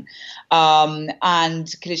 49.5%. And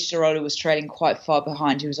Kılıçdaroğlu was trailing quite far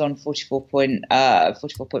behind. He was on 44.5,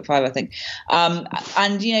 I think.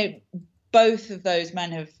 Both of those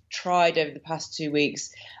men have tried over the past 2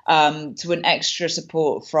 weeks to win extra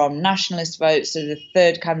support from nationalist votes. So the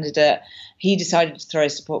third candidate, he decided to throw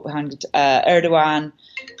support behind Erdogan.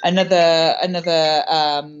 Another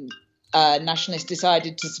nationalist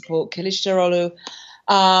decided to support Kılıçdaroğlu.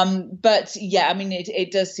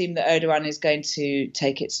 It does seem that Erdogan is going to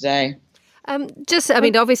take it today.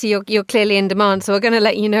 Obviously you're clearly in demand, so we're going to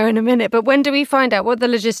let you know in a minute. But when do we find out? What are the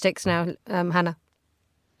logistics now, Hannah?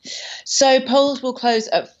 So polls will close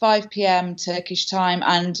at 5 p.m. Turkish time,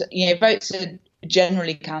 and votes are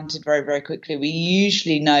generally counted very, very quickly. We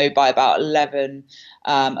usually know by about 11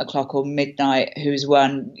 o'clock or midnight who's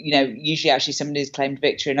won. Usually actually somebody's claimed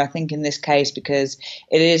victory, and I think in this case, because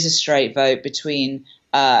it is a straight vote between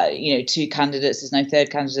two candidates, there's no third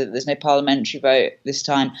candidate, there's no parliamentary vote this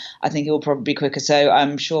time, I think it will probably be quicker. So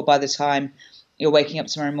I'm sure by the time you're waking up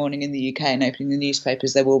tomorrow morning in the UK and opening the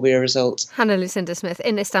newspapers, there will be a result. Hannah Lucinda Smith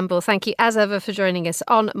in Istanbul. Thank you as ever for joining us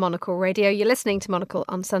on Monocle Radio. You're listening to Monocle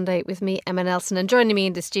on Sunday with me, Emma Nelson, and joining me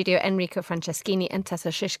in the studio, Enrico Franceschini and Tessa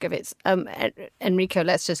Shishkovitz. Enrico,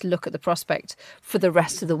 let's just look at the prospect for the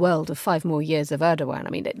rest of the world of 5 more years of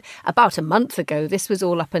Erdogan. About a month ago, this was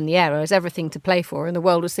all up in the air. There was everything to play for, and the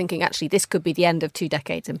world was thinking, actually, this could be the end of 2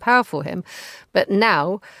 decades in power for him. But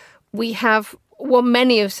now we have what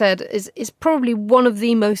many have said is probably one of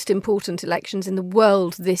the most important elections in the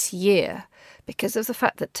world this year because of the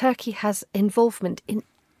fact that Turkey has involvement in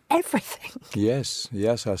everything. Yes,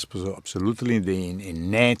 absolutely. In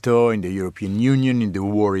NATO, in the European Union, in the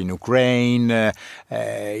war in Ukraine.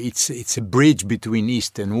 It's a bridge between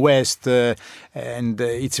East and West, and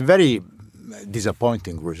it's a very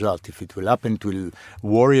disappointing result. If it will happen, it will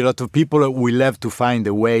worry a lot of people. We'll have to find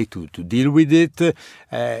a way to deal with it.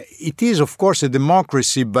 It is, of course, a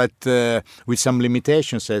democracy, but with some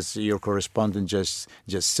limitations, as your correspondent just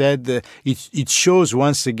said. It shows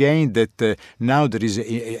once again that now there is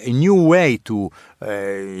a new way to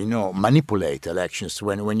manipulate elections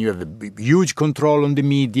when you have a huge control on the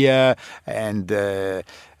media and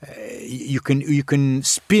you can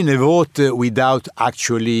spin a vote without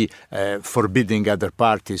actually forbidding other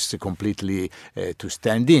parties completely to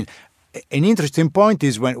stand in. An interesting point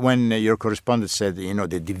is when your correspondent said,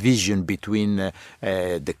 the division between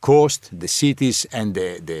the coast, the cities, and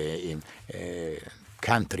the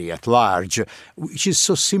country at large, which is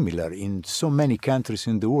so similar in so many countries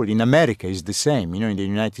in the world. In America, it's the same. In the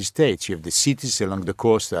United States, you have the cities along the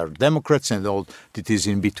coast are Democrats, and all that is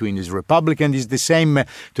in between is Republican. It's the same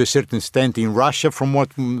to a certain extent in Russia, from what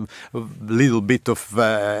little bit of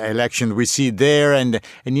election we see there, and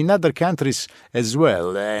in other countries as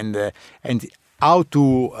well. And how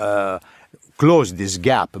to close this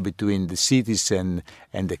gap between the cities and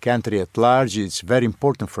the country at large. It's very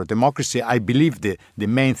important for democracy. I believe the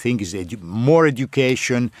main thing is more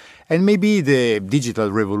education, and maybe the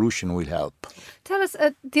digital revolution will help. Tell us,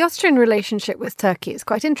 the Austrian relationship with Turkey is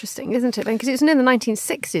quite interesting, isn't it? Because it was in the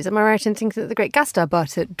 1960s. Am I right in thinking that the Great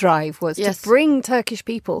Gastarbeiter drive was to bring Turkish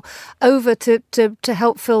people over to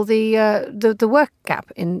help fill the work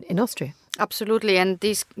gap in Austria? Absolutely, and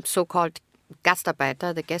these so-called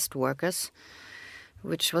Gastarbeiter, the guest workers,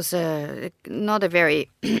 which was not a very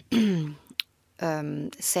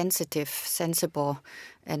sensible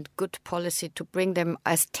and good policy to bring them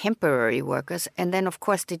as temporary workers. And then, of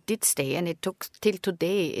course, they did stay, and it took till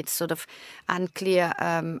today. It's sort of unclear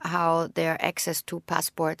how their access to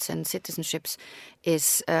passports and citizenships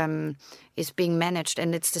is being managed.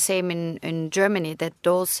 And it's the same in Germany, that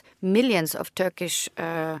those millions of Turkish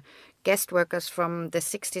guest workers from the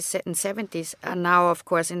 60s and 70s are now, of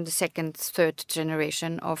course, in the second, third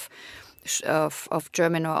generation of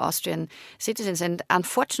German or Austrian citizens. And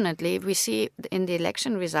unfortunately, we see in the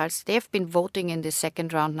election results, they've been voting in the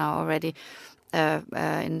second round now already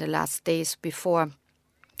in the last days before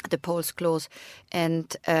the polls close.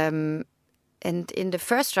 And in the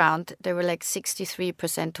first round, there were like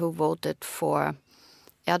 63% who voted for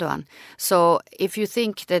Erdogan. So if you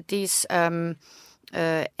think that these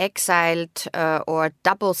exiled or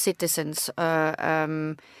double citizens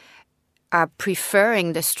are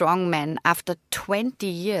preferring the strongman after 20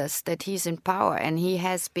 years that he's in power, and he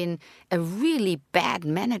has been a really bad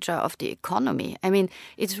manager of the economy. I mean,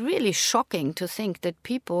 it's really shocking to think that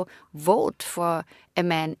people vote for a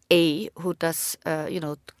man A who does,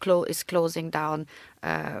 is closing down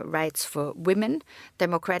rights for women,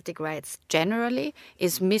 democratic rights generally,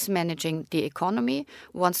 is mismanaging the economy,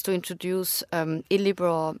 wants to introduce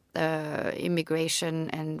illiberal immigration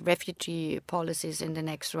and refugee policies in the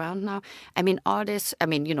next round now. I mean, all this,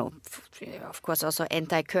 of course, also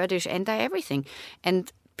anti-Kurdish, anti-everything. And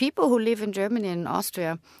people who live in Germany and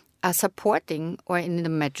Austria are supporting, or in the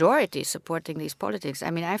majority supporting, these politics.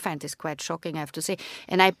 I mean, I find this quite shocking, I have to say.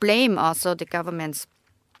 And I blame also the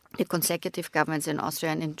consecutive governments in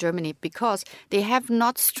Austria and in Germany, because they have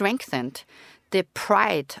not strengthened the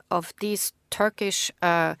pride of these Turkish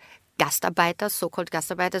Gastarbeiters, so-called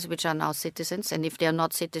Gastarbeiters, which are now citizens. And if they are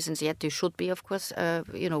not citizens yet, they should be, of course,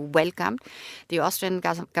 welcomed. The Austrian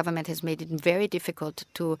government has made it very difficult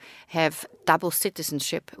to have double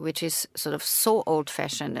citizenship, which is sort of so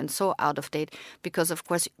old-fashioned and so out of date, because, of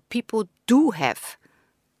course, people do have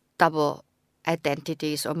double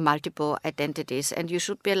identities or multiple identities, and you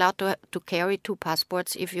should be allowed to carry two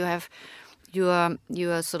passports if you have your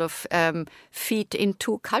sort of feet in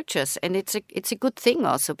two cultures. And it's a good thing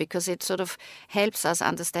also, because it sort of helps us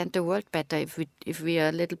understand the world better if we are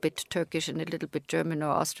a little bit Turkish and a little bit German or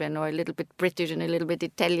Austrian, or a little bit British and a little bit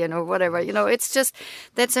Italian or whatever. It's just,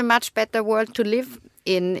 that's a much better world to live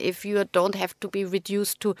in if you don't have to be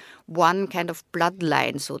reduced to one kind of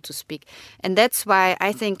bloodline, so to speak. And that's why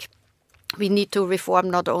I think we need to reform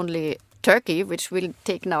not only Turkey, which will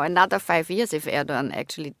take now another 5 years if Erdogan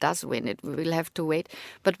actually does win it. We will have to wait.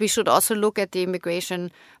 But we should also look at the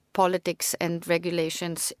immigration politics and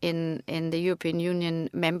regulations in the European Union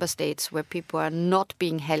member states, where people are not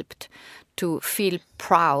being helped to feel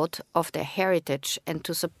proud of their heritage and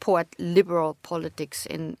to support liberal politics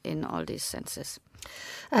in all these senses.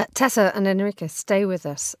 Tessa and Enrique, stay with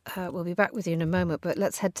us. We'll be back with you in a moment, but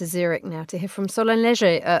let's head to Zurich now to hear from Solène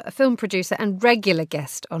Leger, a film producer and regular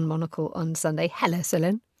guest on Monocle on Sunday. Hello,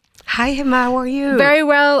 Solène. Hi, Emma. How are you? Very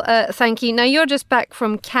well, thank you. Now, you're just back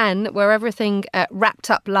from Cannes, where everything wrapped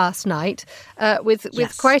up last night with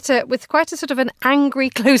quite a sort of an angry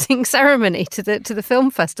closing ceremony to the film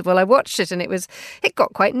festival. I watched it, and it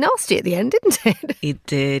got quite nasty at the end, didn't it?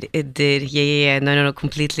 It did. Yeah. No,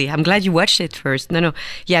 completely. I'm glad you watched it first. No.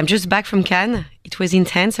 Yeah, I'm just back from Cannes. It was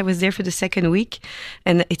intense. I was there for the second week,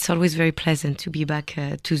 and it's always very pleasant to be back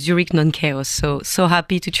to Zurich non-chaos. So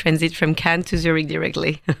happy to transit from Cannes to Zurich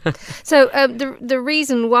directly. So the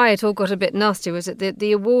reason why it all got a bit nasty was that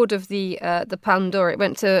the award of the Palme d'Or, it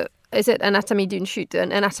went to, is it Anatomie d'une chute,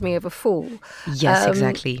 an Anatomy of a Fall? Yes,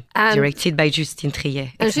 exactly. Directed by Justine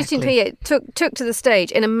Triet. And Justine Triet took to the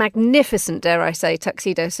stage in a magnificent, dare I say,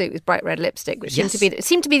 tuxedo suit with bright red lipstick, which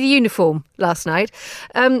seemed to be the uniform last night.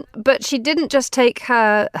 But she didn't just take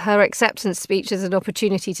her acceptance speech as an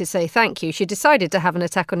opportunity to say thank you. She decided to have an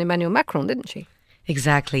attack on Emmanuel Macron, didn't she?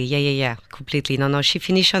 Exactly. Yeah. Completely. No. She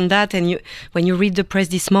finished on that, and when you read the press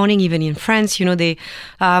this morning, even in France, they,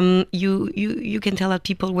 you can tell that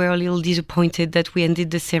people were a little disappointed that we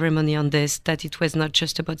ended the ceremony on this, that it was not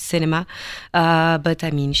just about cinema, but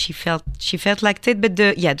I mean, she felt like it. But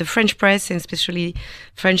the French press and especially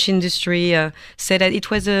French industry said that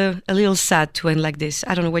it was a little sad to end like this.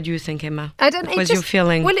 I don't know. What do you think, Emma? I don't know. What was your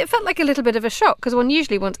feeling? Well, it felt like a little bit of a shock because one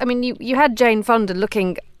usually wants. I mean, you had Jane Fonda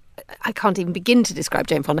looking. I can't even begin to describe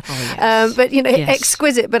Jane Fonda. Oh, yes. But,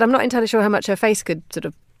 exquisite, but I'm not entirely sure how much her face could sort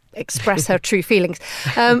of express her true feelings.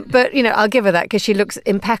 But, I'll give her that because she looks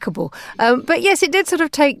impeccable. But yes, it did sort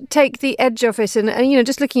of take the edge off it. And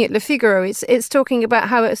just looking at Le Figaro, it's talking about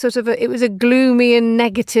how it was a gloomy and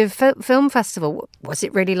negative film festival. Was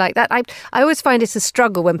it really like that? I always find it's a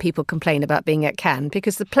struggle when people complain about being at Cannes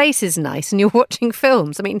because the place is nice and you're watching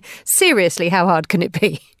films. I mean, seriously, how hard can it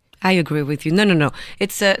be? I agree with you. No.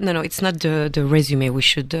 It's It's not the resume. We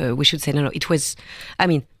should say no. It was. I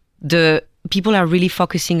mean, the people are really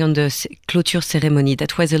focusing on the clôture ceremony.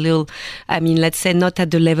 That was a little. I mean, let's say not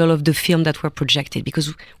at the level of the film that were projected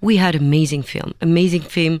because we had amazing film,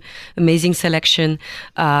 amazing selection.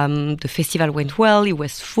 The festival went well. It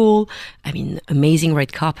was full. I mean, amazing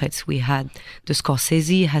red carpets. We had the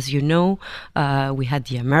Scorsese, as you know. We had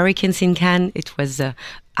the Americans in Cannes. It was.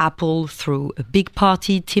 Apple threw a big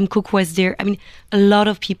party. Tim Cook was there. I mean, a lot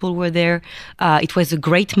of people were there. It was a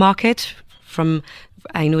great market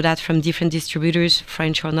I know that from different distributors,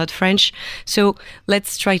 French or not French. So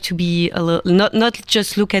let's try to be a little, not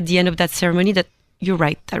just look at the end of that ceremony. That you're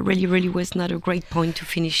right. That really, really was not a great point to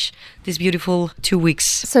finish this beautiful 2 weeks.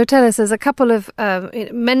 So tell us, there's a couple of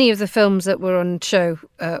many of the films that were on show.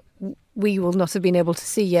 We will not have been able to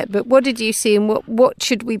see yet. But what did you see, and what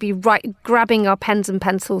should we be grabbing our pens and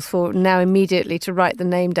pencils for now immediately to write the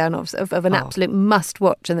name down of an absolute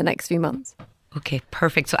must-watch in the next few months? Okay,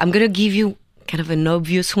 perfect. So I'm going to give you kind of an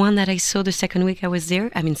obvious one that I saw the second week I was there.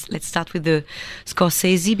 I mean, let's start with the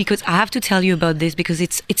Scorsese because I have to tell you about this because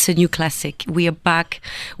it's a new classic. We are back.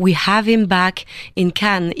 We have him back in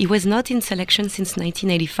Cannes. He was not in selection since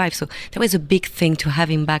 1985, so that was a big thing to have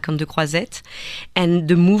him back on the Croisette. And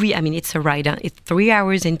the movie, I mean, it's a ride. Huh? It's 3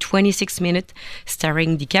 hours and 26 minutes,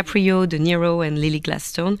 starring DiCaprio, De Niro, and Lily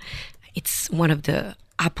Gladstone. It's one of the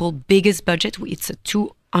Apple biggest budget. It's a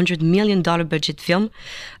 $200 million budget film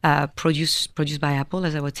produced by Apple,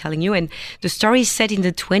 as I was telling you. And the story is set in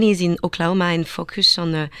the 1920s in Oklahoma and focus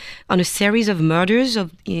on a series of murders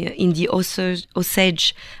in the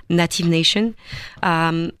Osage Native Nation.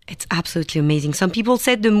 It's absolutely amazing. Some people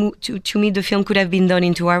said to me the film could have been done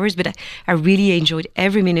in 2 hours, but I really enjoyed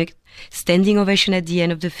every minute. Standing ovation at the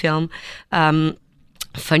end of the film.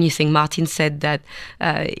 Funny thing, Martin said that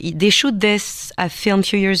they shot this film a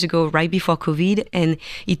few years ago, right before COVID, and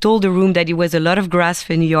he told the room that it was a lot of grass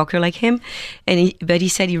for a New Yorker like him, but he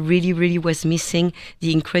said he really, really was missing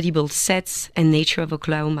the incredible sets and nature of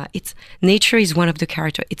Oklahoma. Nature is one of the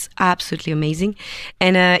characters. It's absolutely amazing,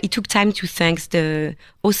 and he took time to thank the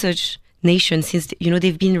Osage Nation since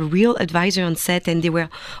they've been a real advisor on set, and they were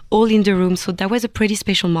all in the room, so that was a pretty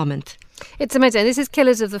special moment. It's amazing. This is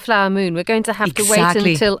Killers of the Flower Moon. We're going to have to wait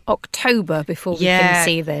until October before we can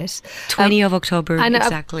see this. 20 of October,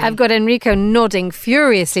 exactly. I've got Enrico nodding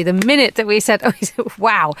furiously the minute that we said,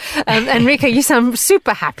 wow. Enrico, you sound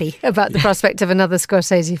super happy about the prospect of another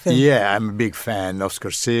Scorsese film. Yeah, I'm a big fan of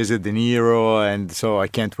Scorsese, De Niro, and so I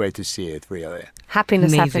can't wait to see it, really.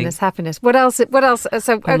 Happiness. What else? So,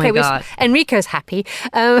 Enrico's happy.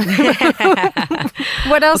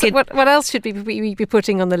 What else? Okay. What else should we be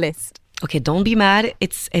putting on the list? Okay, don't be mad.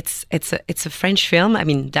 It's a French film. I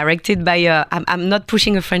mean, directed by. I'm not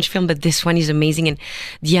pushing a French film, but this one is amazing, and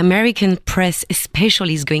the American press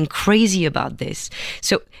especially is going crazy about this.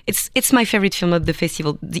 So it's my favorite film of the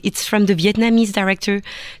festival. It's from the Vietnamese director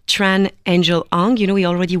Tran Angel Ong. You know, he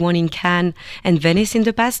already won in Cannes and Venice in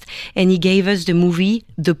the past, and he gave us the movie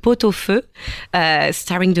The Pot au Feu,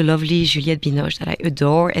 starring the lovely Juliette Binoche that I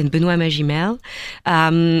adore, and Benoît Magimel.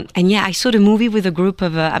 And yeah, I saw the movie with a group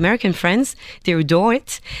of American friends. They adore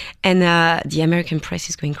it, and the American press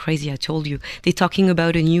is going crazy. I told you, they're talking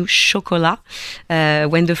about a new chocolat,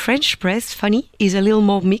 when the French press, funny, is a little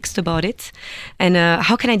more mixed about it. And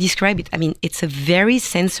how can I describe it? I mean, it's a very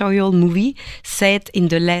sensorial movie set in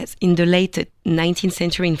the late 19th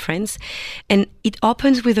century in France, and it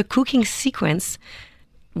opens with a cooking sequence.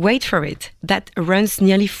 Wait for it. That runs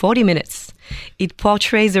nearly 40 minutes. It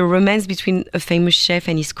portrays a romance between a famous chef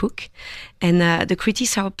and his cook, and the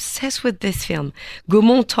critics are obsessed with this film.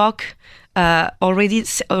 Gaumont talk already,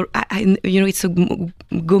 it's a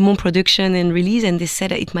Gaumont production and release, and they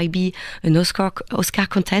said that it might be an Oscar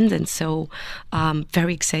contender. So I'm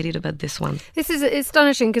very excited about this one. This is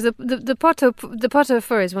astonishing because the pot au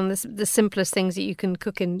feu is one of the simplest things that you can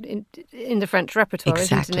cook in the French repertoire,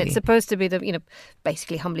 Exactly. isn't it? It's supposed to be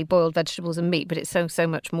basically humbly boiled vegetables and meat, but it's so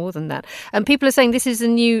much more than that. And people are saying this is a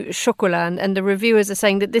new chocolat, and the reviewers are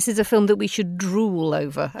saying that this is a film that we should drool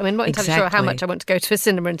over. I mean, I'm not entirely sure how much I want to go to a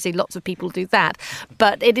cinema and see lots of people do that,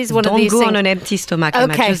 but it is one of these things. Don't go on an empty stomach.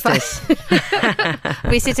 Okay, just this.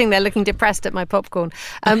 We're sitting there looking depressed at my popcorn.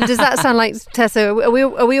 Does that sound like, Tessa, are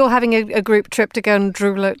we all having a group trip to go and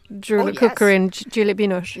drool at cooker in Juliette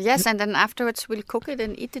Binoche? Yes, and then afterwards we'll cook it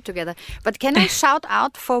and eat it together. But can I shout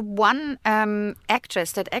out for one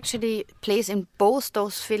actress that actually plays in both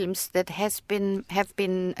those films that have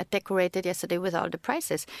been decorated yesterday with all the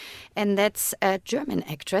prizes, and that's a German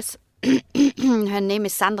actress. Her name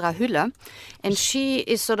is Sandra Hüller, and she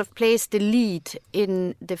is plays the lead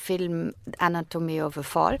in the film Anatomy of a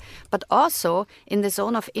Fall, but also in The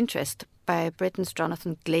Zone of Interest by Britain's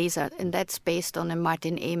Jonathan Glazer, and that's based on a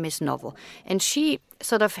Martin Amis novel. And she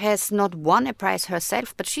has not won a prize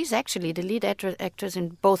herself, but she's actually the lead actress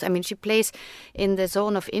in both. I mean, she plays in The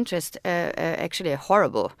Zone of Interest actually a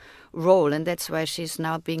horrible role, and that's why she's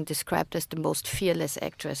now being described as the most fearless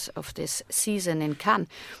actress of this season in Cannes,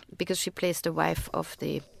 because she plays the wife of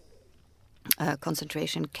the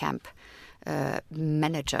concentration camp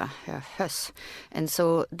manager, Höss. And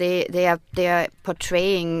so they are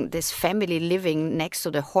portraying this family living next to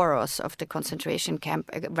the horrors of the concentration camp,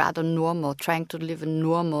 rather normal, trying to live a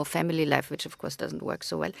normal family life, which of course doesn't work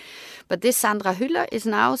so well. But this Sandra Hüller is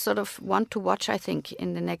now one to watch, I think,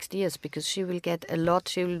 in the next years, because she will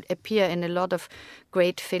appear in a lot of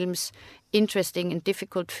great films, interesting and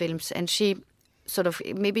difficult films. And she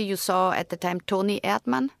maybe you saw at the time Toni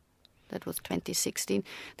Erdmann. That was 2016.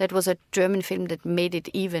 That was a German film that made it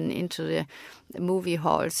even into the movie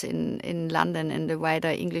halls in London and the wider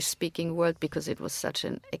English-speaking world, because it was such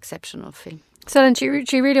an exceptional film. So, and she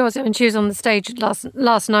really was. I mean, she was on the stage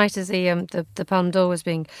last night as the Palme d'Or was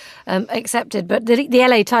being accepted. But the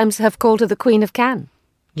LA Times have called her the Queen of Cannes.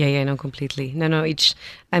 Yeah, no, completely. No.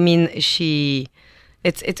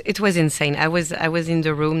 It was insane. I was in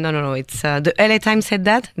the room. No. It's the LA Times said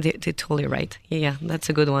that. They're totally right. Yeah, that's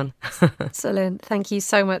a good one. Solène, thank you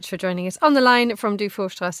so much for joining us. On the line from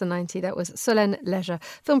Dufourstrasse 90, that was Solène Leger,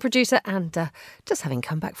 film producer, and just having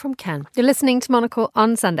come back from Cannes. You're listening to Monocle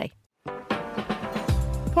on Sunday.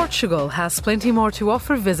 Portugal has plenty more to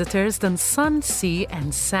offer visitors than sun, sea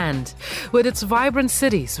and sand. With its vibrant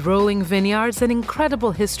cities, rolling vineyards, an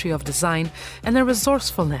incredible history of design and a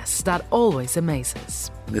resourcefulness that always amazes.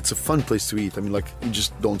 It's a fun place to eat. I mean, you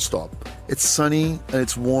just don't stop. It's sunny and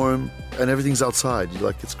it's warm and everything's outside.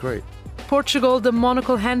 It's great. Portugal, the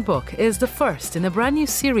Monocle Handbook, is the first in a brand new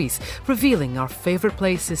series revealing our favorite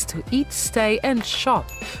places to eat, stay and shop,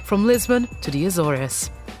 from Lisbon to the Azores.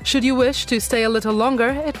 Should you wish to stay a little longer,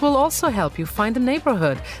 it will also help you find a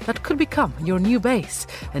neighborhood that could become your new base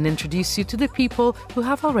and introduce you to the people who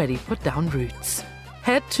have already put down roots.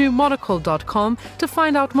 Head to monocle.com to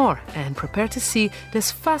find out more and prepare to see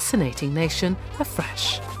this fascinating nation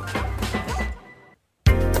afresh.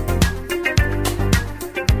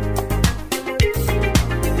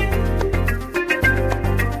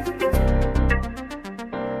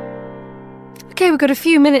 Okay, we've got a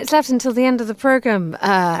few minutes left until the end of the programme.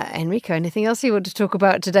 Enrico, anything else you want to talk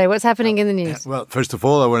about today? What's happening in the news? Well, first of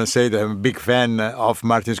all, I want to say that I'm a big fan of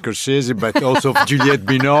Martin Scorsese, but also of Juliette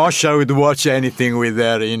Binoche. I would watch anything with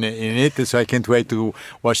her in it, so I can't wait to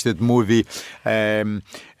watch that movie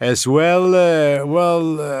as well.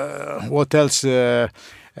 What else?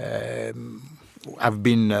 I've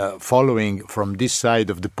been following from this side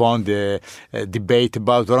of the pond the debate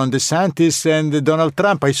about Ron DeSantis and Donald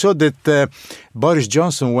Trump. I saw that Boris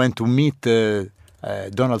Johnson went to meet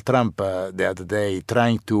Donald Trump the other day,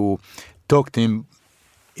 trying to talk him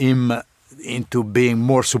into being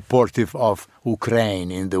more supportive of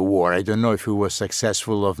Ukraine in the war. I don't know if he was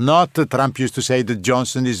successful or not. Trump used to say that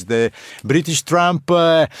Johnson is the British Trump,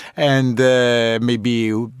 and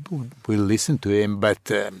maybe we'll listen to him, but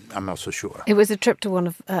I'm not so sure. It was a trip to one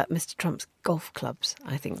of Mr. Trump's golf clubs,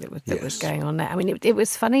 I think, that was going on there. I mean, it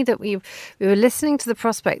was funny that we were listening to the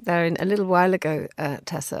prospect there a little while ago,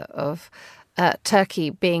 Tessa, of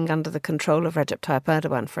Turkey being under the control of Recep Tayyip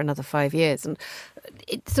Erdogan for another 5 years, and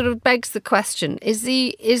it sort of begs the question: is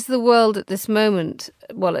the world at this moment,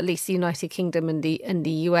 well, at least the United Kingdom and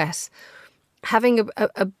the US, having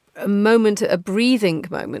a moment, a breathing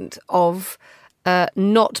moment of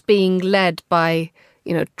not being led by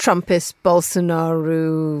Trumpist,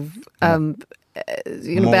 Bolsonaro,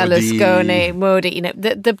 Berlusconi, Modi,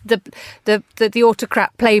 the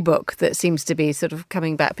autocrat playbook that seems to be sort of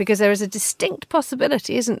coming back, because there is a distinct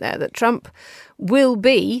possibility, isn't there, that Trump will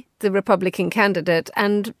be the Republican candidate,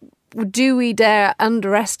 and do we dare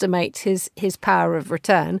underestimate his power of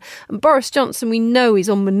return? And Boris Johnson, we know, is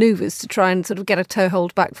on manoeuvres to try and sort of get a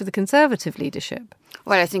toehold back for the Conservative leadership.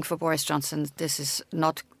 Well, I think for Boris Johnson, this is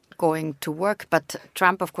not going to work, but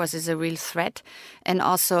Trump, of course, is a real threat. And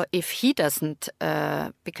also, if he doesn't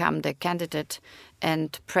become the candidate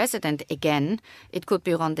and president again, it could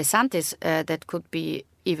be Ron DeSantis that could be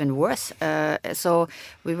even worse. So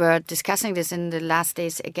we were discussing this in the last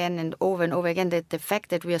days again and over again, that the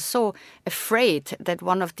fact that we are so afraid that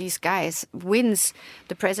one of these guys wins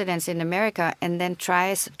the presidency in America and then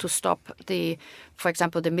tries to stop for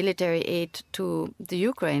example, the military aid to the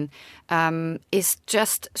Ukraine, is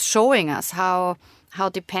just showing us how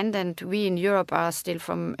dependent we in Europe are still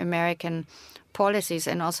from American policies,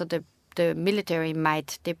 and also the military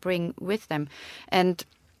might they bring with them. And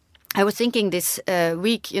I was thinking this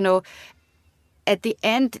week, at the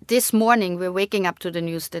end, this morning, we're waking up to the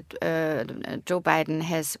news that Joe Biden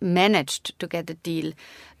has managed to get a deal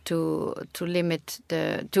to limit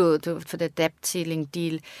for the debt ceiling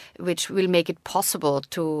deal, which will make it possible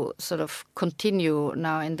to sort of continue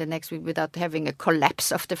now in the next week without having a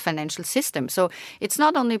collapse of the financial system. So it's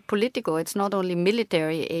not only political, it's not only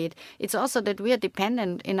military aid, it's also that we are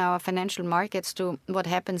dependent in our financial markets to what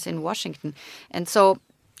happens in Washington. And so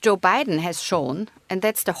Joe Biden has shown, and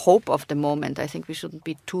that's the hope of the moment. I think we shouldn't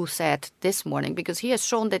be too sad this morning, because he has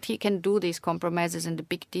shown that he can do these compromises and the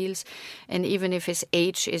big deals. And even if his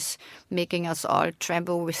age is making us all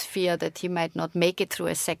tremble with fear that he might not make it through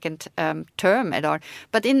a second term at all.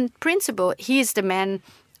 But in principle, he is the man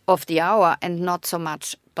of the hour and not so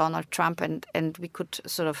much Donald Trump. And we could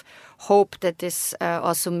sort of hope that this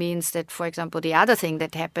also means that, for example, the other thing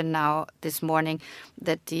that happened now this morning,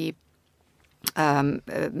 that the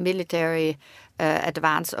military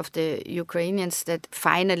advance of the Ukrainians, that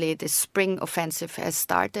finally the spring offensive has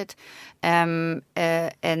started, and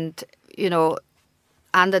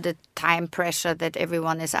under the time pressure that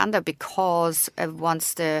everyone is under, because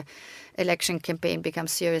once the election campaign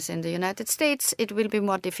becomes serious in the United States, it will be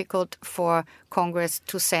more difficult for Congress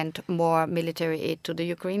to send more military aid to the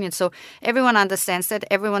Ukrainians. So everyone understands that.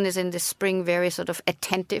 Everyone is in the spring very sort of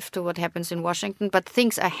attentive to what happens in Washington, but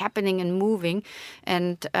things are happening and moving.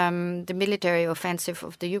 And the military offensive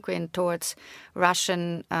of the Ukraine towards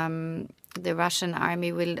the Russian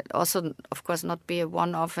army will also, of course, not be a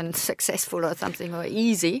one-off and successful or something or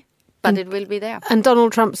easy, but it will be there. And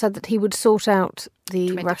Donald Trump said that he would sort out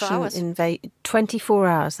the Russian invasion. 24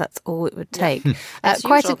 hours, that's all it would take. Yeah.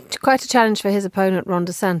 Quite a challenge for his opponent, Ron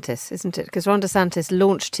DeSantis, isn't it? Because Ron DeSantis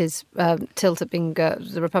launched his tilt at being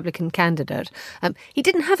the Republican candidate. He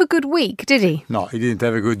didn't have a good week, did he? No, he didn't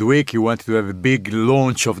have a good week. He wanted to have a big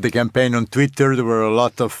launch of the campaign on Twitter. There were a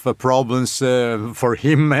lot of problems for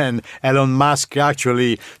him, and Elon Musk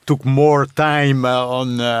actually took more time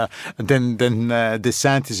than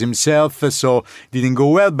DeSantis himself, so it didn't go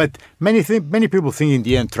well. But many people think in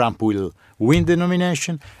the end Trump will win the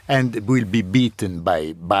nomination and will be beaten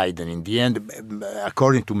by Biden in the end.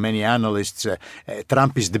 According to many analysts,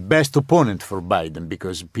 Trump is the best opponent for Biden,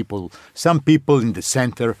 because some people in the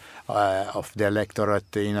center of the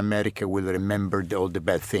electorate in America will remember all the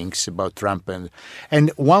bad things about Trump. And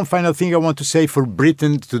one final thing I want to say for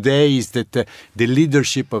Britain today is that the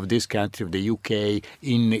leadership of this country, of the UK,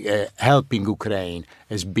 in helping Ukraine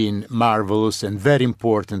has been marvelous and very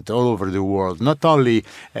important all over the world, not only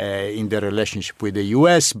in the relationship with the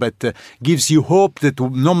US, but gives you hope that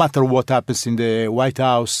no matter what happens in the White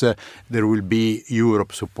House, there will be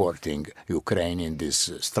Europe supporting Ukraine in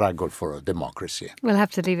this struggle for democracy. We'll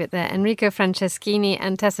have to leave it there. Enrico Franceschini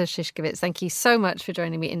and Tessa Shishkovitz, thank you so much for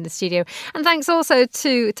joining me in the studio. And thanks also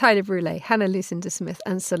to Tyler Brûlé, Hannah Lucinda-Smith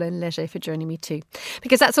and Solène Léger for joining me too.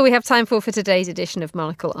 Because that's all we have time for today's edition of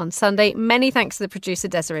Monocle on Sunday. Many thanks to the producer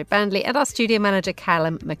Desiree Bandley and our studio manager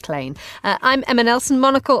Callum McLean. I'm Emma Nelson.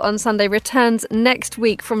 Monocle on Sunday returns next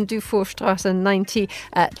week from Dufourstrasse 90.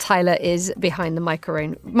 Tyler is behind the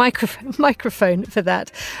microphone for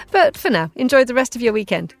that. But for now, enjoy the rest of your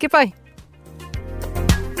weekend. Goodbye.